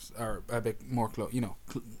closely at, or a bit more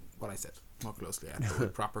what I said, more closely at, but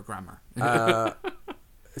with proper grammar.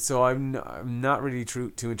 So I'm not really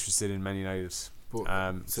too interested in Man United.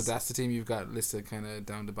 But, so that's the team you've got listed kind of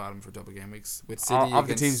down the bottom for double game weeks with City. Of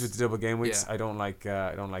the teams with the double game weeks, Yeah. I don't like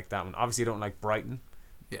that one. Obviously, I don't like Brighton.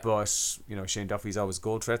 Yeah. But Shane Duffy's always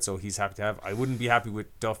goal threat, so he's happy to have. I wouldn't be happy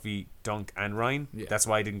with Duffy, Dunk, and Ryan. Yeah. That's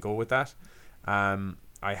why I didn't go with that.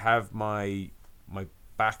 I have my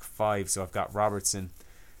back 5, so I've got Robertson.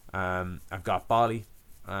 I've got Bali,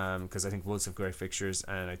 because I think Wolves have great fixtures,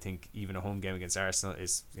 and I think even a home game against Arsenal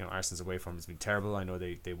is, Arsenal's away from has been terrible. I know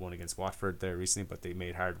they won against Watford there recently, but they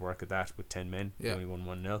made hard work of that with 10 men. Yeah. They only won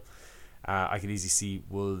 1-0. I could easily see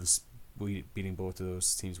Wolves beating both of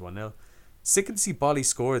those teams 1-0. Sick to see Bolly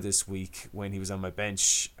score this week when he was on my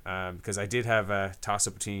bench, because I did have a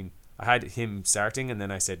toss-up between... I had him starting, and then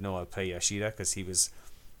I said, no, I'll play Yoshida because he was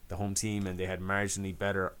the home team and they had marginally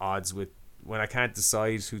better odds with... When I can't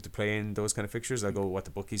decide who to play in those kind of fixtures, I go with what the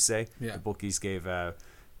bookies say. Yeah. The bookies gave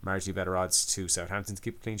marginally better odds to Southampton to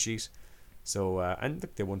keep a clean sheet. So and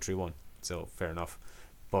they won 3-1, so fair enough.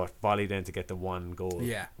 But Bolly then to get the 1 goal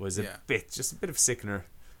was a bit of a sickener,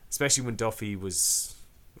 especially when Duffy was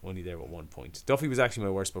only there with 1 point. Duffy was actually my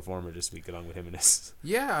worst performer this week, along with him in this.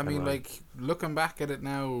 Yeah, I mean, like, looking back at it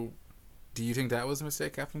now, do you think that was a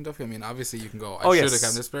mistake, Captain Duffy? I mean, obviously you can go, I should have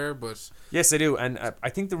kept this player, but... Yes, I do, and I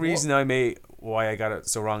think the reason why I got it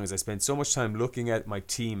so wrong is I spent so much time looking at my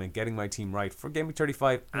team and getting my team right for game week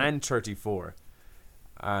 35 and 34,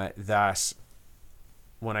 that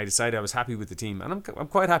when I decided I was happy with the team, and I'm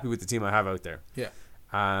quite happy with the team I have out there. Yeah.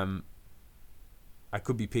 I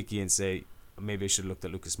could be picky and say maybe I should have looked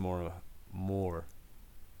at Lucas Moura more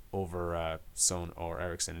over Son or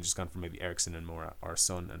Ericsson, and just gone for maybe Ericsson and Moura, or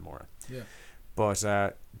Son and Moura. Yeah.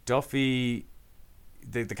 But Duffy,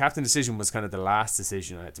 the captain decision was kind of the last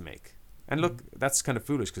decision I had to make. And look, that's kind of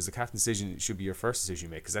foolish because the captain decision should be your first decision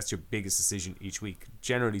you make, because that's your biggest decision each week.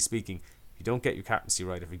 Generally speaking, if you don't get your captaincy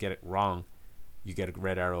right, if you get it wrong, you get a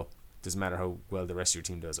red arrow. Doesn't matter how well the rest of your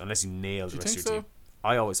team does, unless you nail the rest of your team.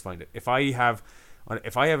 I always find it. If I have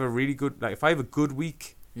a really good, like if I have a good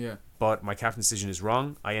week, but my captain decision is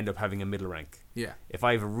wrong, I end up having a middle rank. Yeah. If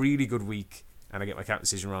I have a really good week and I get my captain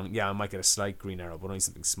decision wrong, I might get a slight green arrow, but only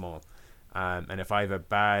something small. And if I have a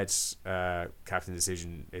bad captain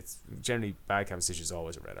decision, it's generally bad captain decision is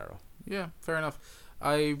always a red arrow. Yeah, fair enough.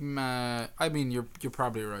 I mean, you're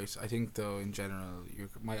probably right. I think though, in general,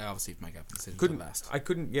 my captain decision couldn't last. I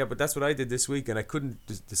couldn't. Yeah, but that's what I did this week, and I couldn't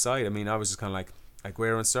decide. I mean, I was just kind of like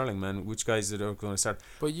Aguero and Sterling, man. Which guys are going to start?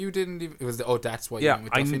 But you didn't even. It was that's why you went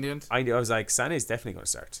with Duffy in the end. I was like, Sané's definitely going to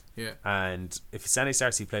start. Yeah. And if Sané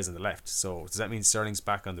starts, he plays on the left. So does that mean Sterling's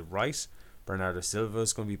back on the right? Bernardo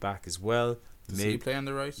Silva's going to be back as well. Does he play on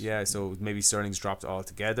the right? Yeah, so maybe Sterling's dropped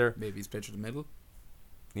altogether. Maybe he's played through the middle.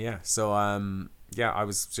 Yeah, so I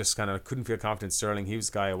was just kind of couldn't feel confident Sterling. He was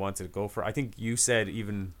the guy I wanted to go for. I think you said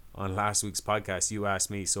even on last week's podcast, you asked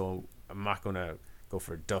me, so I'm not going to go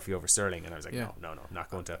for Duffy over Sterling, and I was like, no, I'm not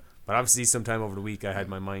going to. But obviously, sometime over the week, I had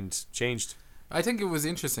my mind changed. I think it was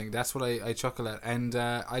interesting. That's what I chuckle at, and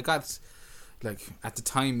I got. Like at the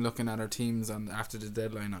time, looking at our teams after the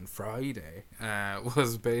deadline on Friday,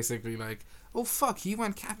 was basically like, oh fuck, he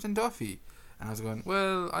went Captain Duffy, and I was going,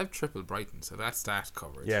 well, I've tripled Brighton, so that's that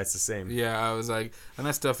covered. Yeah, it's the same. Yeah, I was like,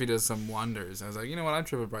 unless Duffy does some wonders, I was like, you know what, I'm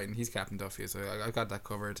triple Brighton, he's Captain Duffy, so I got that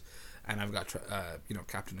covered. and I've got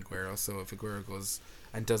Captain Aguero. So if Aguero goes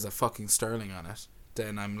and does a fucking Sterling on it,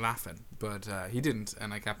 then I'm laughing. But he didn't,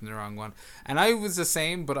 and I captained the wrong one. And I was the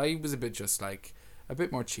same, but I was a bit just like a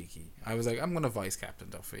bit more cheeky. I was like, I'm gonna vice captain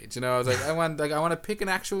Duffy. Do you know? I was like, I want to pick an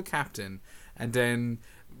actual captain, and then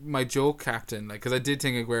my joke captain, like, because I did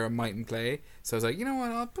think Aguero mightn't play, so I was like, you know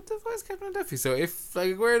what, I'll put the vice captain on Duffy. So if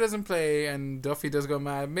like Aguero doesn't play and Duffy does go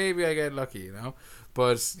mad, maybe I get lucky, you know.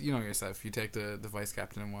 But you know yourself, you take the vice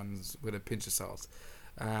captain ones with a pinch of salt.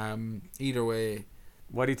 Either way.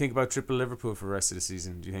 What do you think about triple Liverpool for the rest of the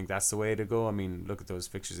season? Do you think that's the way to go? I mean, look at those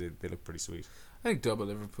fixtures; they look pretty sweet. I think double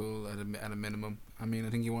Liverpool at a minimum. I mean, I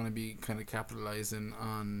think you want to be kind of capitalising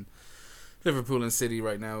on Liverpool and City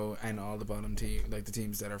right now, and all the bottom team, like the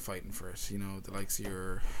teams that are fighting for it. You know, the likes of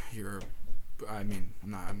your. I mean,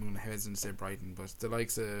 I'm going to hesitate to say Brighton, but the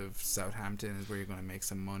likes of Southampton is where you're going to make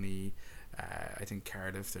some money. I think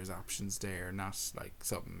Cardiff, there's options there, not like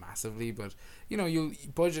something massively, but you know, you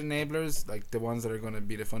budget enablers, like the ones that are going to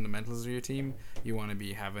be the fundamentals of your team. You want to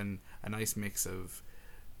be having a nice mix of,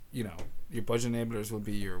 you know, your budget enablers will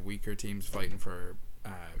be your weaker teams fighting for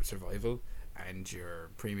survival, and your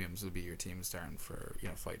premiums will be your team starting for, you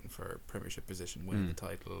know, fighting for Premiership position, winning the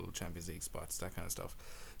title, Champions League spots, that kind of stuff.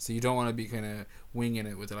 So you don't want to be kind of winging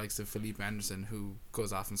it with the likes of Felipe Anderson, who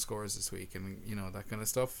goes off and scores this week, and you know, that kind of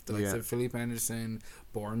stuff. The likes of Felipe Anderson,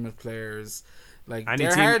 Bournemouth players, like any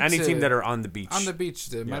team that are on the beach,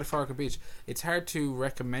 metaphorical beach. It's hard to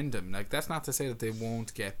recommend them. Like, that's not to say that they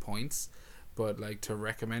won't get points, but like, to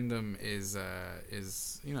recommend them is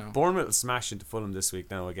you know. Bournemouth will smash into Fulham this week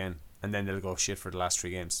now again, and then they'll go shit for the last 3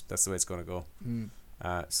 games. That's the way it's going to go.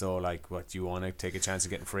 So like, what, do you want to take a chance of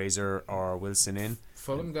getting Fraser or Wilson in?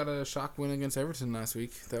 Fulham got a shock win against Everton last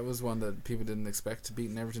week. That was one that people didn't expect,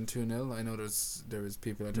 beating Everton 2-0. I know there was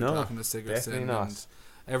people out there talking to Sigurdsson. Definitely not. And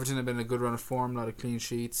Everton have been in a good run of form, a lot of clean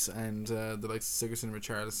sheets, and the likes of Sigurdsson,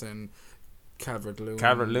 Richarlison, Calvert-Lewin.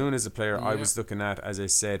 Calvert-Lewin is a player I was looking at, as I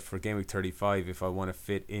said, for game week 35. If I want to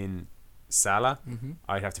fit in Salah,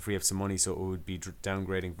 I'd have to free up some money, so it would be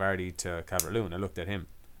downgrading Vardy to Calvert-Lewin. I looked at him.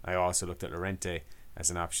 I also looked at Llorente as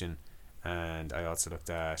an option, and I also looked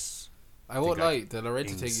at... I won't lie, the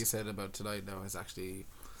Llorente thing you said about tonight now is actually...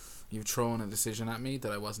 You've thrown a decision at me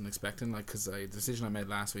that I wasn't expecting, like, because the decision I made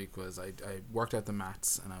last week was I worked out the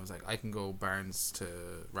maths, and I was like, I can go Barnes to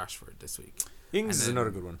Rashford this week. Ings is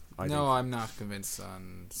another good one. I'm not convinced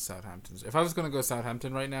on Southampton's. If I was going to go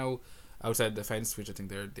Southampton right now, outside defence, which I think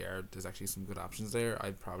there's actually some good options there,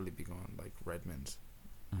 I'd probably be going like Redmond.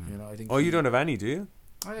 You know, I think. Oh, you don't have any, do you?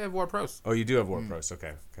 I have Ward-Prowse. Oh, you do have Ward-Prowse.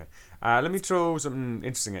 Okay. Let me throw something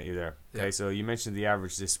interesting at you there. Okay, so you mentioned the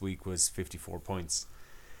average this week was 54 points.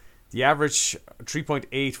 The average,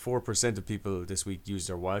 3.84% of people this week used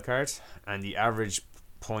their wildcard, and the average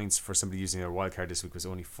points for somebody using their wildcard this week was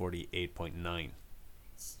only 48.9.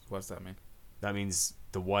 What's that mean? That means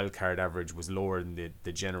the wildcard average was lower than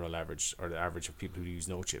the general average, or the average of people who use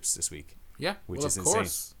no chips this week. Yeah, which is of insane.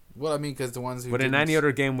 Course. Well, I mean, because the ones who. But in any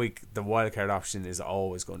other game week, the wildcard option is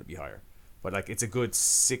always going to be higher. But like, it's a good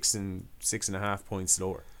 6.5 points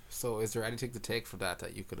lower. So, is there anything to take from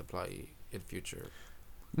that you could apply in future?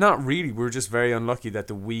 Not really. We're just very unlucky that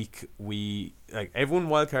the week everyone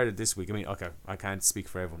wildcarded this week. I mean, okay, I can't speak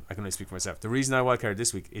for everyone. I can only speak for myself. The reason I wildcarded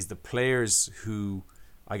this week is the players who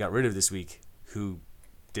I got rid of this week who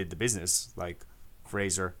did the business, like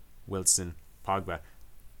Fraser, Wilson, Pogba,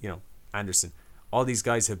 Anderson. All these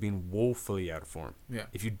guys have been woefully out of form. Yeah.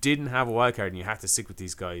 If you didn't have a wildcard and you had to stick with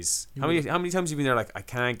these guys, how many times have you been there like, I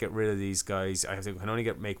can't get rid of these guys. I can only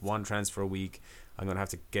make one transfer a week. I'm going to have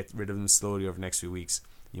to get rid of them slowly over the next few weeks.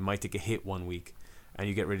 You might take a hit one week and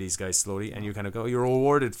you get rid of these guys slowly, and you kind of go, you're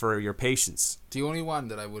rewarded for your patience. The only one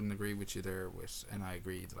that I wouldn't agree with you there with, and I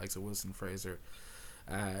agree, the likes of Wilson, Fraser,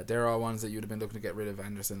 they're all ones that you'd have been looking to get rid of.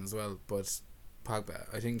 Anderson as well, but Pogba,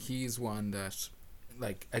 I think he's one that,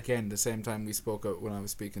 like, again, the same time we spoke out when I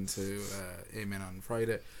was speaking to Eamon on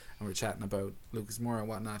Friday, and we were chatting about Lucas Moura and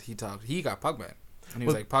whatnot, he got Pogba, and he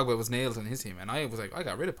was like, Pogba was nailed on his team, and I was like, I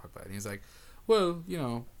got rid of Pogba, and he was like, well,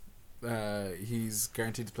 he's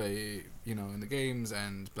guaranteed to play, in the games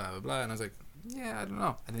and blah blah blah, and I was like, yeah, I don't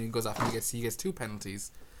know. And then he goes off and he gets 2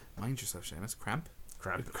 penalties. Mind yourself, Seamus. Cramp.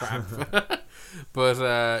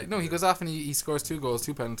 But no, he goes off and he scores 2 goals,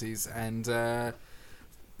 2 penalties, and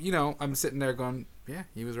I'm sitting there going, yeah,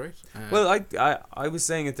 he was right. Well, I was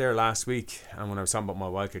saying it there last week, and when I was talking about my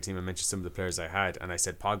wildcard team, I mentioned some of the players I had, and I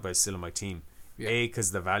said Pogba is still on my team. Yeah. Because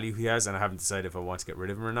of the value he has, and I haven't decided if I want to get rid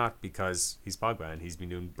of him or not, because he's Pogba and he's been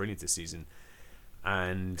doing brilliant this season.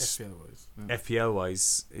 And FPL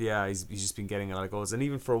wise, yeah, he's just been getting a lot of goals. And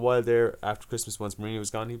even for a while there, after Christmas, once Mourinho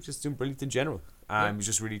was gone, he was just doing brilliant in general. He was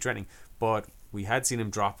just really trending. But we had seen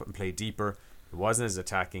him drop and play deeper. He wasn't as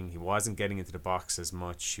attacking. He wasn't getting into the box as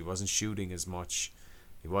much. He wasn't shooting as much.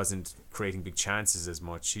 He wasn't creating big chances as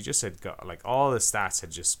much. He just had got, like, all the stats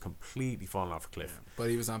had just completely fallen off a cliff. Yeah, but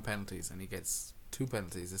he was on penalties, and he gets 2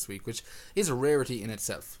 penalties this week, which is a rarity in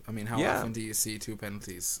itself. I mean, how often do you see 2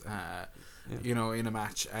 penalties, in a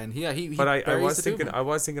match? And he but I was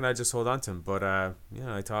thinking I'd just hold on to him. But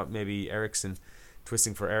I thought maybe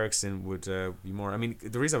twisting for Eriksen would be more. I mean,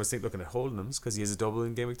 the reason I was looking at holding him is because he has a double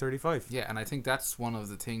in game week 35. Yeah, and I think that's one of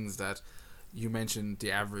the things that you mentioned,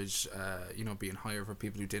 the average, being higher for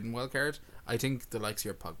people who didn't wildcard. I think the likes of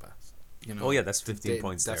your Pogba. That's 15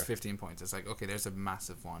 points. That's 15 points. It's like, okay, there's a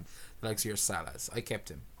massive one. The likes of your Salahs. I kept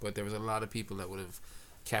him, but there was a lot of people that would have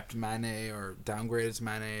kept Mane or downgraded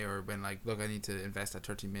Mane or been like, look, I need to invest that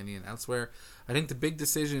 30 million elsewhere. I think the big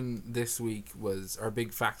decision this week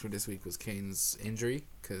big factor this week was Kane's injury,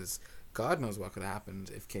 because God knows what could have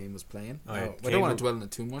happened if Kane was playing. I don't want to dwell on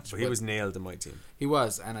it too much. But he was nailed in my team. He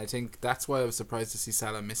was, and I think that's why I was surprised to see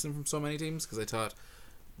Salah missing from so many teams, because I thought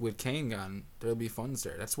with Kane gone, there'll be funds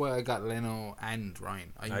there. That's why I got Leno and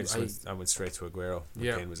Ryan. I went straight to Aguero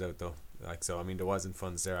when Kane was out, though. There wasn't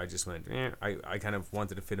funds there. I just went, I kind of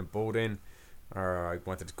wanted to fit them both in, or I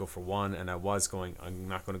wanted to go for one, and I'm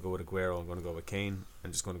not going to go with Aguero, I'm going to go with Kane.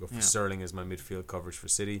 I'm just going to go for Sterling as my midfield coverage for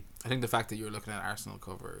City. I think the fact that you were looking at Arsenal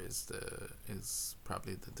cover is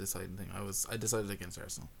probably the deciding thing. I decided against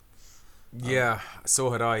Arsenal. Yeah, so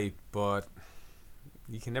had I, but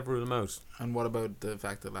you can never rule them out. And what about the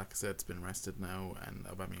fact that Lacazette's been rested now and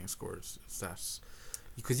Aubameyang scored?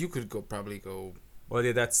 Because you could probably go. Well,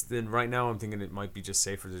 yeah, that's then. Right now, I'm thinking it might be just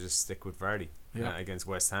safer to just stick with Vardy against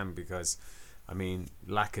West Ham, because, I mean,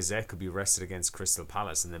 Lacazette could be rested against Crystal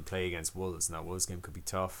Palace and then play against Wolves, and that Wolves game could be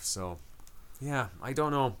tough. So, yeah, I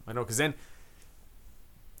don't know, because then,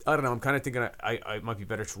 I don't know, I'm kind of thinking I might be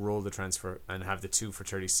better to roll the transfer and have the 2 for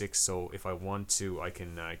 36, so if I want to, I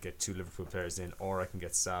can get 2 Liverpool players in, or I can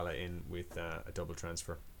get Salah in with a double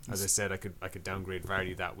transfer. As I said, I could downgrade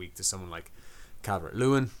Vardy that week to someone like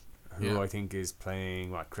Calvert-Lewin, who I think is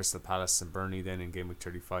playing Crystal Palace and Burnley then in game week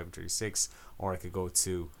 35 and 36, or I could go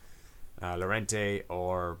to Llorente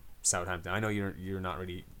or Southampton. I know you're not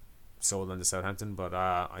really sold on the Southampton, but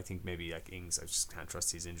I think maybe like Ings, I just can't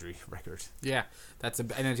trust his injury record. Yeah,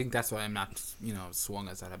 and I think that's why I'm not swung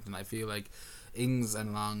at Southampton. I feel like Ings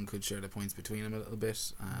and Long could share the points between them a little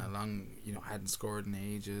bit. Long hadn't scored in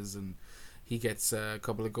ages, and he gets a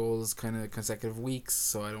couple of goals kind of consecutive weeks,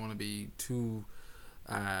 so I don't want to be too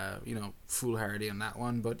foolhardy on that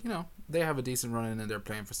one. But they have a decent run in and they're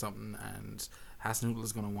playing for something, and Hasenhüttl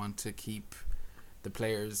is going to want to keep the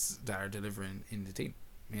players that are delivering in the team.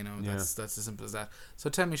 That's as simple as that. So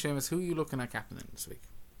tell me, Seamus, who are you looking at captaining this week?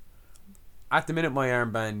 At the minute, my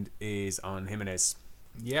armband is on Jimenez.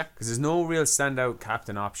 Yeah, because there's no real standout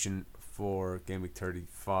captain option for game week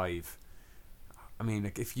 35. I mean,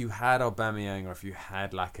 like, if you had Aubameyang or if you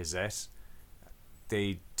had Lacazette,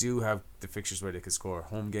 they do have the fixtures where they could score.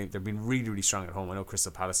 Home game, they've been really, really strong at home. I know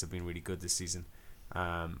Crystal Palace have been really good this season.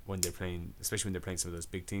 When they're playing, especially when they're playing some of those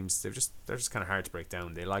big teams, they're just kind of hard to break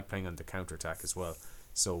down. They like playing on the counter attack as well.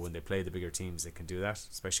 So when they play the bigger teams, they can do that,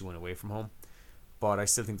 especially when away from home. But I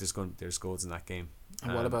still think there's goals in that game.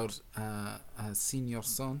 And what about Senior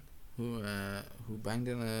Son, who banged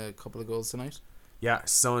in a couple of goals tonight? Yeah,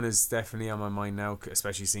 Son is definitely on my mind now,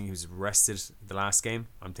 especially seeing he was rested the last game.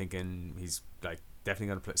 I'm thinking he's definitely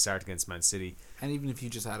going to start against Man City. And even if you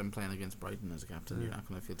just had him playing against Brighton as a captain, you're not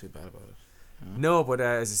going to feel too bad about it. No, but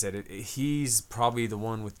as I said, he's probably the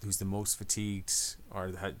one who's the most fatigued,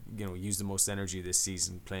 or used the most energy this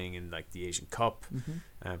season, playing in the Asian Cup,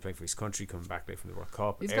 playing for his country, coming back late from the World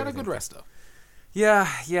Cup. He's got a good rest though.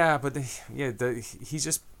 Yeah, but he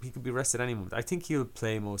could be rested any moment. I think he'll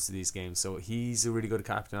play most of these games, so he's a really good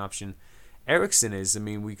captain option. Eriksen is. I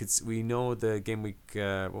mean, we know the game week.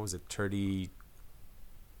 What was it?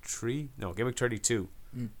 33? No, game week 32.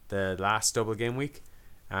 The last double game week.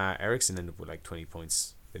 Eriksen ended up with 20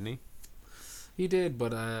 points, didn't he? He did,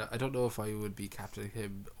 but I don't know if I would be captaining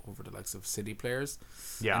him over the likes of City players.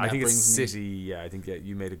 Yeah, I think it's City. Yeah, I think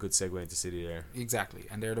you made a good segue into City there. Exactly,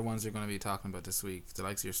 and they're the ones you're going to be talking about this week. The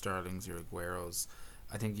likes of your Sterlings, your Agueros.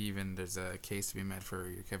 I think even there's a case to be made for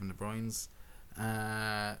your Kevin De Bruynes.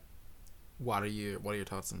 What are your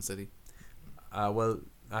thoughts on City? Well,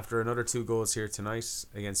 after another 2 goals here tonight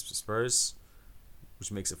against Spurs,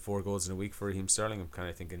 which makes it 4 goals in a week for Raheem Sterling, I'm kind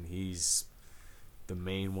of thinking he's the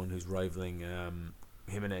main one who's rivaling Raúl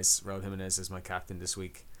Jiménez as my captain this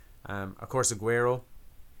week. Of course, Aguero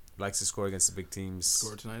likes to score against the big teams.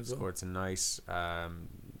 Scored tonight.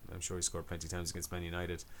 I'm sure he scored plenty of times against Man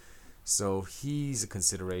United. So he's a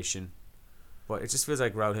consideration. But it just feels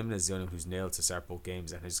like Raul Jimenez is the only one who's nailed to start both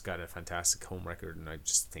games and has got a fantastic home record. And I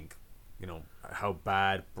just think, how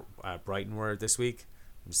bad Brighton were this week.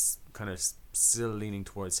 I'm just kind of still leaning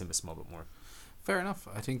towards him a small bit more. Fair enough.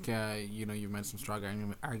 I think, you've made some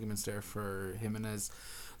strong arguments there for Jimenez.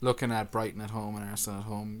 Looking at Brighton at home and Arsenal at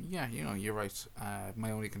home, yeah, you're right.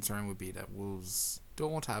 My only concern would be that Wolves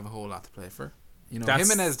don't have a whole lot to play for.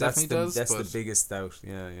 Jimenez definitely does. That's the biggest doubt.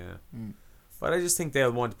 Yeah. But I just think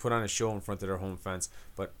they'll want to put on a show in front of their home fans.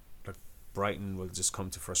 But Brighton will just come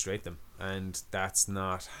to frustrate them, and that's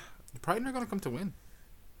not. Brighton are going to come to win.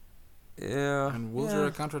 Yeah. And Wolves are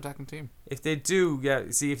a counter-attacking team. If they do, yeah.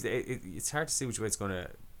 See, it's hard to see which way it's going to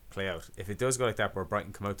play out. If it does go like that, where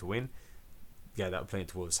Brighton come out to win, yeah, that'll play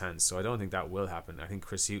into Wolves' hands. So I don't think that will happen. I think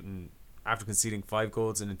Chris Hughton, after conceding 5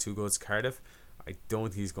 goals and then 2 goals to Cardiff, I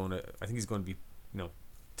think he's going to be,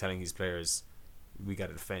 telling his players, we got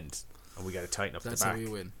to defend and we got to tighten up the back. That's how we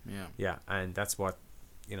win. Yeah. Yeah, and that's what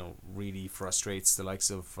really frustrates the likes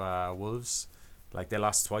of Wolves. Like, they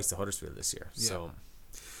lost twice to Huddersfield this year. Yeah. So.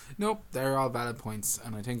 Nope, they're all valid points,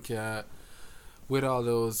 and I think with all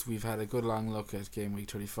those, we've had a good long look at game week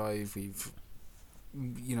 35. We've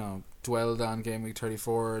dwelled on game week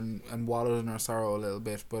 34 and wallowed in our sorrow a little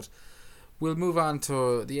bit, but we'll move on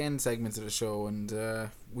to the end segments of the show, and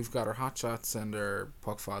we've got our hot shots and our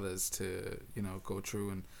puck fadas to go through.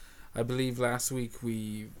 And I believe last week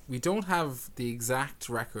we don't have the exact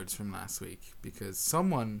records from last week because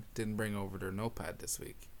someone didn't bring over their notepad this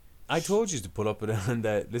week. I told you to pull up and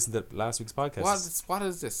listen to last week's podcast. What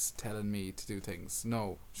is this telling me to do things?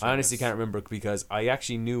 No, I honestly can't remember because I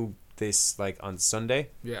actually knew this on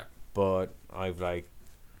Sunday. Yeah, but I've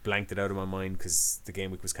blanked it out of my mind because the game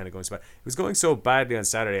week was kind of going so bad. It was going so badly on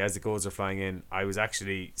Saturday as the goals are flying in. I was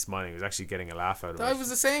actually smiling. I was actually getting a laugh out of it. I was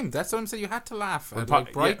the same. That's what I'm saying. You had to laugh.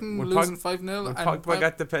 Brighton losing 5-0. When Pogba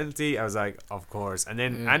got the penalty, I was like, of course. And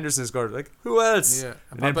then Anderson scored. Who else? Yeah.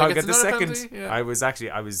 And then Pogba got the second. Yeah. I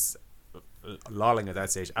was lolling at that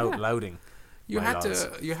stage, out louding. You had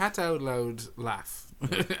to out loud laugh,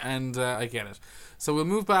 and I get it. So we'll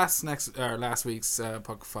move past last week's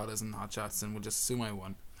puck fadas and hot shots, and we'll just assume I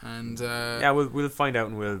won. And we'll find out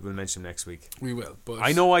and we'll mention next week. We will. But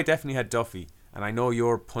I know I definitely had Duffy, and I know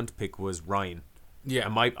your punt pick was Ryan. Yeah.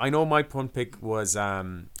 And I know my punt pick was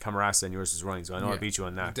Camarasa and yours was Ryan, so I know I beat you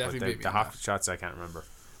on that. Definitely beat me the hot shots I can't remember.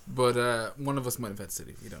 But one of us might have had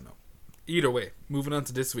City. We don't know. Either way, moving on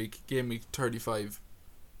to this week, game week 35.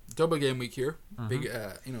 Double game week here. Big,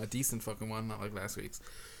 a decent fucking one, not like last week's.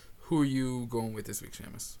 Who are you going with this week,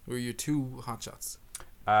 Seamus? Who are your 2 hot shots?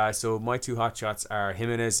 So my 2 hot shots are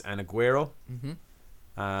Jimenez and Aguero.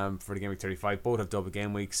 Mm-hmm. For the game week 35, both have double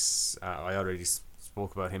game weeks. I already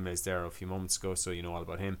spoke about Jimenez there a few moments ago, so you know all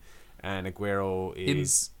about him. And Aguero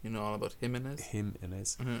is you know all about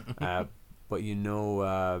Jimenez. But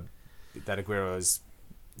that Aguero is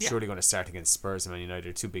surely going to start against Spurs and Man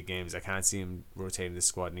United. 2 big games. I can't see him rotating the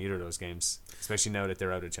squad in either of those games, especially now that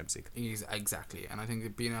they're out of the Champions League. Exactly, and I think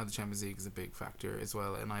that being out of the Champions League is a big factor as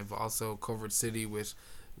well. And I've also covered City with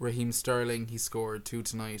Raheem Sterling. He scored 2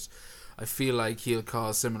 tonight. I feel like he'll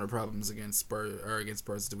cause similar problems against Spurs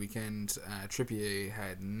the weekend. Trippier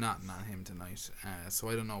had nothing on him tonight, so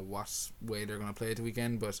I don't know what way they're going to play it the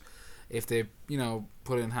weekend, but if they,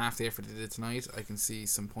 put in half the effort they did tonight, I can see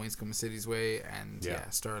some points coming City's way. And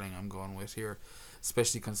Sterling I'm going with here,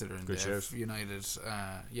 especially considering United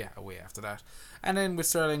away after that. And then with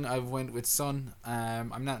Sterling, I went with Son.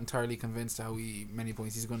 I'm not entirely convinced how many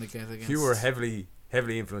points he's going to get against. You were heavily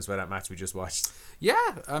influenced by that match we just watched. Yeah,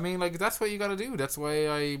 I mean, that's what you got to do. That's why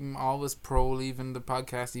I'm always pro leaving the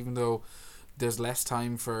podcast, even though there's less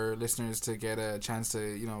time for listeners to get a chance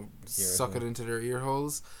to suck it into their ear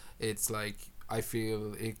holes. It's I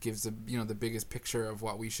feel it gives the biggest picture of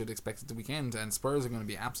what we should expect at the weekend, and Spurs are going to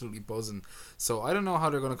be absolutely buzzing. So I don't know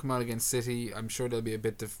how they're going to come out against City. I'm sure they'll be a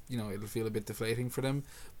bit it'll feel a bit deflating for them,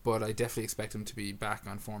 but I definitely expect them to be back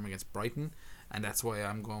on form against Brighton, and that's why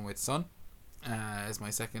I'm going with Son as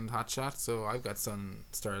my second hot shot. So I've got Son,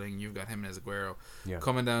 Sterling, you've got him as Aguero.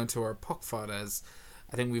 Coming down to our puck fadas,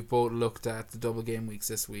 I think we've both looked at the double game weeks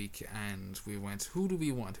this week, and we went, who do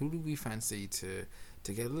we want? Who do we fancy to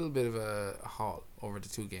get a little bit of a haul over the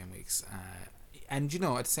 2 game weeks? And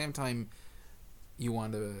at the same time, you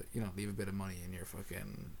want to leave a bit of money in your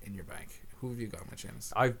bank. Who have you got,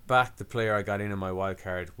 Martinez? I've backed the player I got in my wild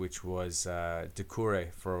card, which was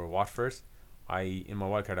Doucouré for Watford. In my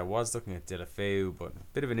wild card I was looking at De La Feu, but a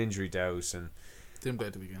bit of an injury doubt and didn't play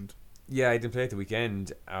at the weekend. Yeah, I didn't play at the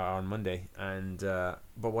weekend on Monday, and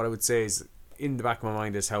but what I would say is in the back of my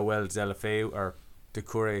mind is how well Doucouré,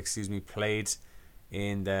 played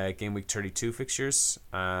in the game week 32 fixtures.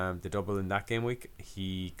 The double in that game week,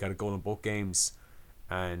 he got a goal in both games,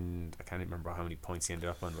 and I can't remember how many points he ended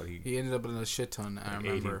up on, but he ended up in a shit ton. I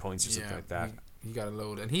remember 18 points or something like that. He got a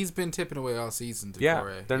load, and he's been tipping away all season.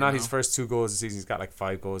 Doucouré, they're not his first 2 goals of the season. He's got like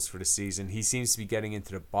 5 goals for the season. He seems to be getting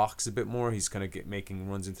into the box a bit more. He's kind of making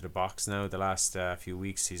runs into the box now. The last few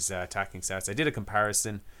weeks, his attacking stats. I did a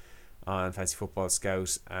comparison on Fantasy Football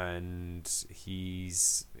Scout, and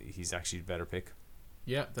he's actually a better pick.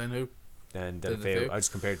 Yeah, than who? Than Deulofeu. I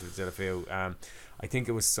just compared to Deulofeu. I think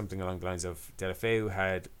it was something along the lines of Deulofeu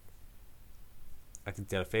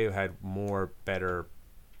had more better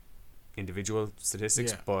individual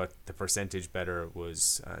statistics, but the percentage better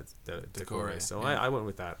was Doucouré. So I went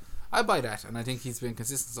with that. I buy that, and I think he's been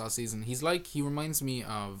consistent all season. He reminds me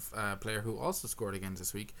of a player who also scored again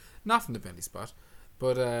this week, not from the penalty spot,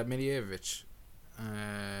 but Milivojevic.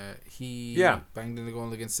 He banged in the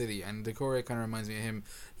goal against City, and Doucouré kind of reminds me of him.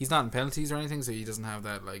 He's not in penalties or anything, so he doesn't have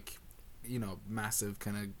that massive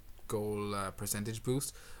kind of goal percentage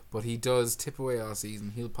boost, but he does tip away all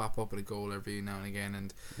season. He'll pop up with a goal every now and again,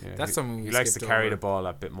 and that's something he likes to carry the ball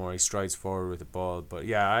a bit more. He strides forward with the ball, but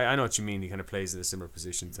I know what you mean. He kind of plays in a similar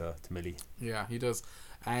position to Millie. Yeah, he does.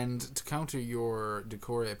 And to counter your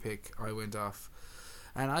Doucouré pick, I went off,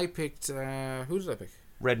 and I picked who did I pick?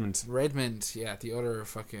 Redmond, yeah, the other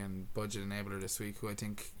fucking budget enabler this week, who I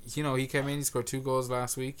think, he came in, he scored 2 goals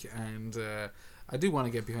last week, and I do want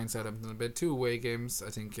to get behind Southampton a bit. 2 away games.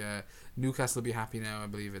 I think Newcastle will be happy now. I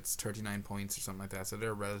believe it's 39 points or something like that, so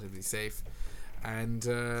they're relatively safe. And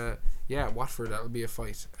Watford, that'll be a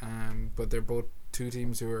fight. But they're both 2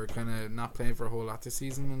 teams who are kind of not playing for a whole lot this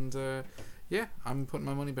season, and I'm putting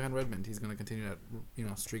my money behind Redmond. He's going to continue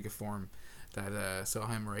that streak of form that saw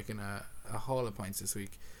him raking a haul of points this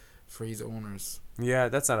week for his owners. Yeah,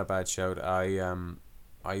 that's not a bad shout.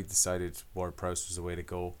 I decided Ward-Prowse was the way to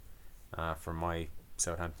go for my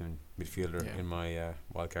Southampton midfielder in my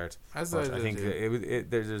wildcard. I think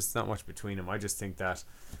there's not much between them. I just think that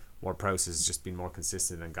Ward-Prowse has just been more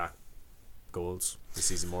consistent and got goals this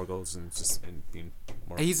season, more goals, and just being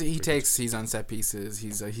more. He's on set pieces.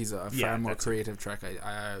 He's a far more creative threat.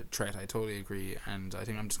 I totally agree, and I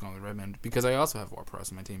think I'm just going with Redmond because I also have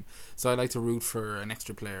Ward-Prowse on my team, so I like to root for an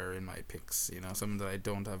extra player in my picks. Someone that I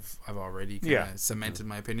don't have. I've already kind of cemented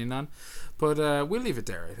my opinion on, but we'll leave it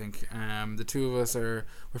there. I think the 2 of us we're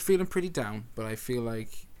feeling pretty down, but I feel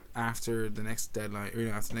like after the next deadline, or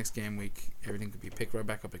after the next game week, everything could be picked right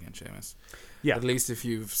back up again, Seamus. Yeah. At least if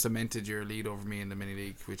you've cemented your lead over me in the mini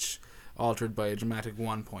league, which altered by a dramatic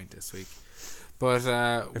 1 point this week. But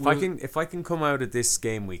if I can come out of this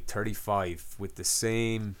game week 35 with the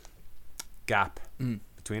same gap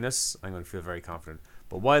between us, I'm going to feel very confident.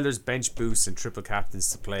 But while there's bench boosts and triple captains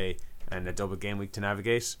to play and a double game week to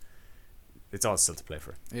navigate, it's all still to play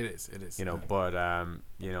for. It is. But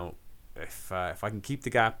if I can keep the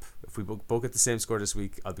gap, if we both get the same score this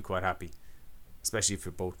week, I'll be quite happy. Especially if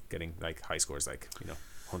we're both getting high scores,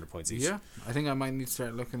 100 points each. Yeah, I think I might need to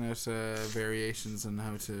start looking at variations on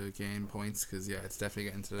how to gain points, because it's definitely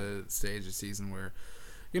getting to the stage of the season where,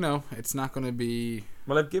 it's not going to be.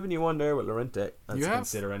 Well, I've given you one there with Llorente. You have?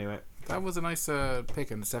 Consider anyway. That was a nice pick,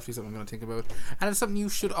 and it's definitely something I'm going to think about, and it's something you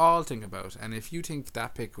should all think about. And if you think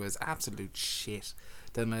that pick was absolute shit,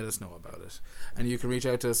 then let us know about it. And you can reach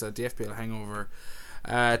out to us at the FPL Hangover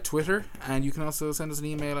Twitter, and you can also send us an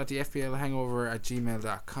email at the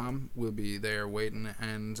fplhangover@gmail.com. We'll be there waiting,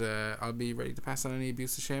 and I'll be ready to pass on any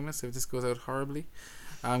abuse to Seamus if this goes out horribly.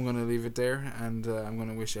 I'm going to leave it there, and I'm going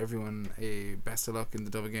to wish everyone a best of luck in the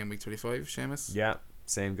double game week 35. Seamus? Yeah,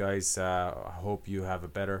 same guys. I hope you have a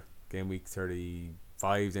better game week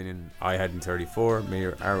 35 than I had in 34. May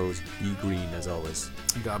your arrows be green as always.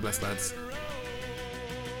 God bless, lads.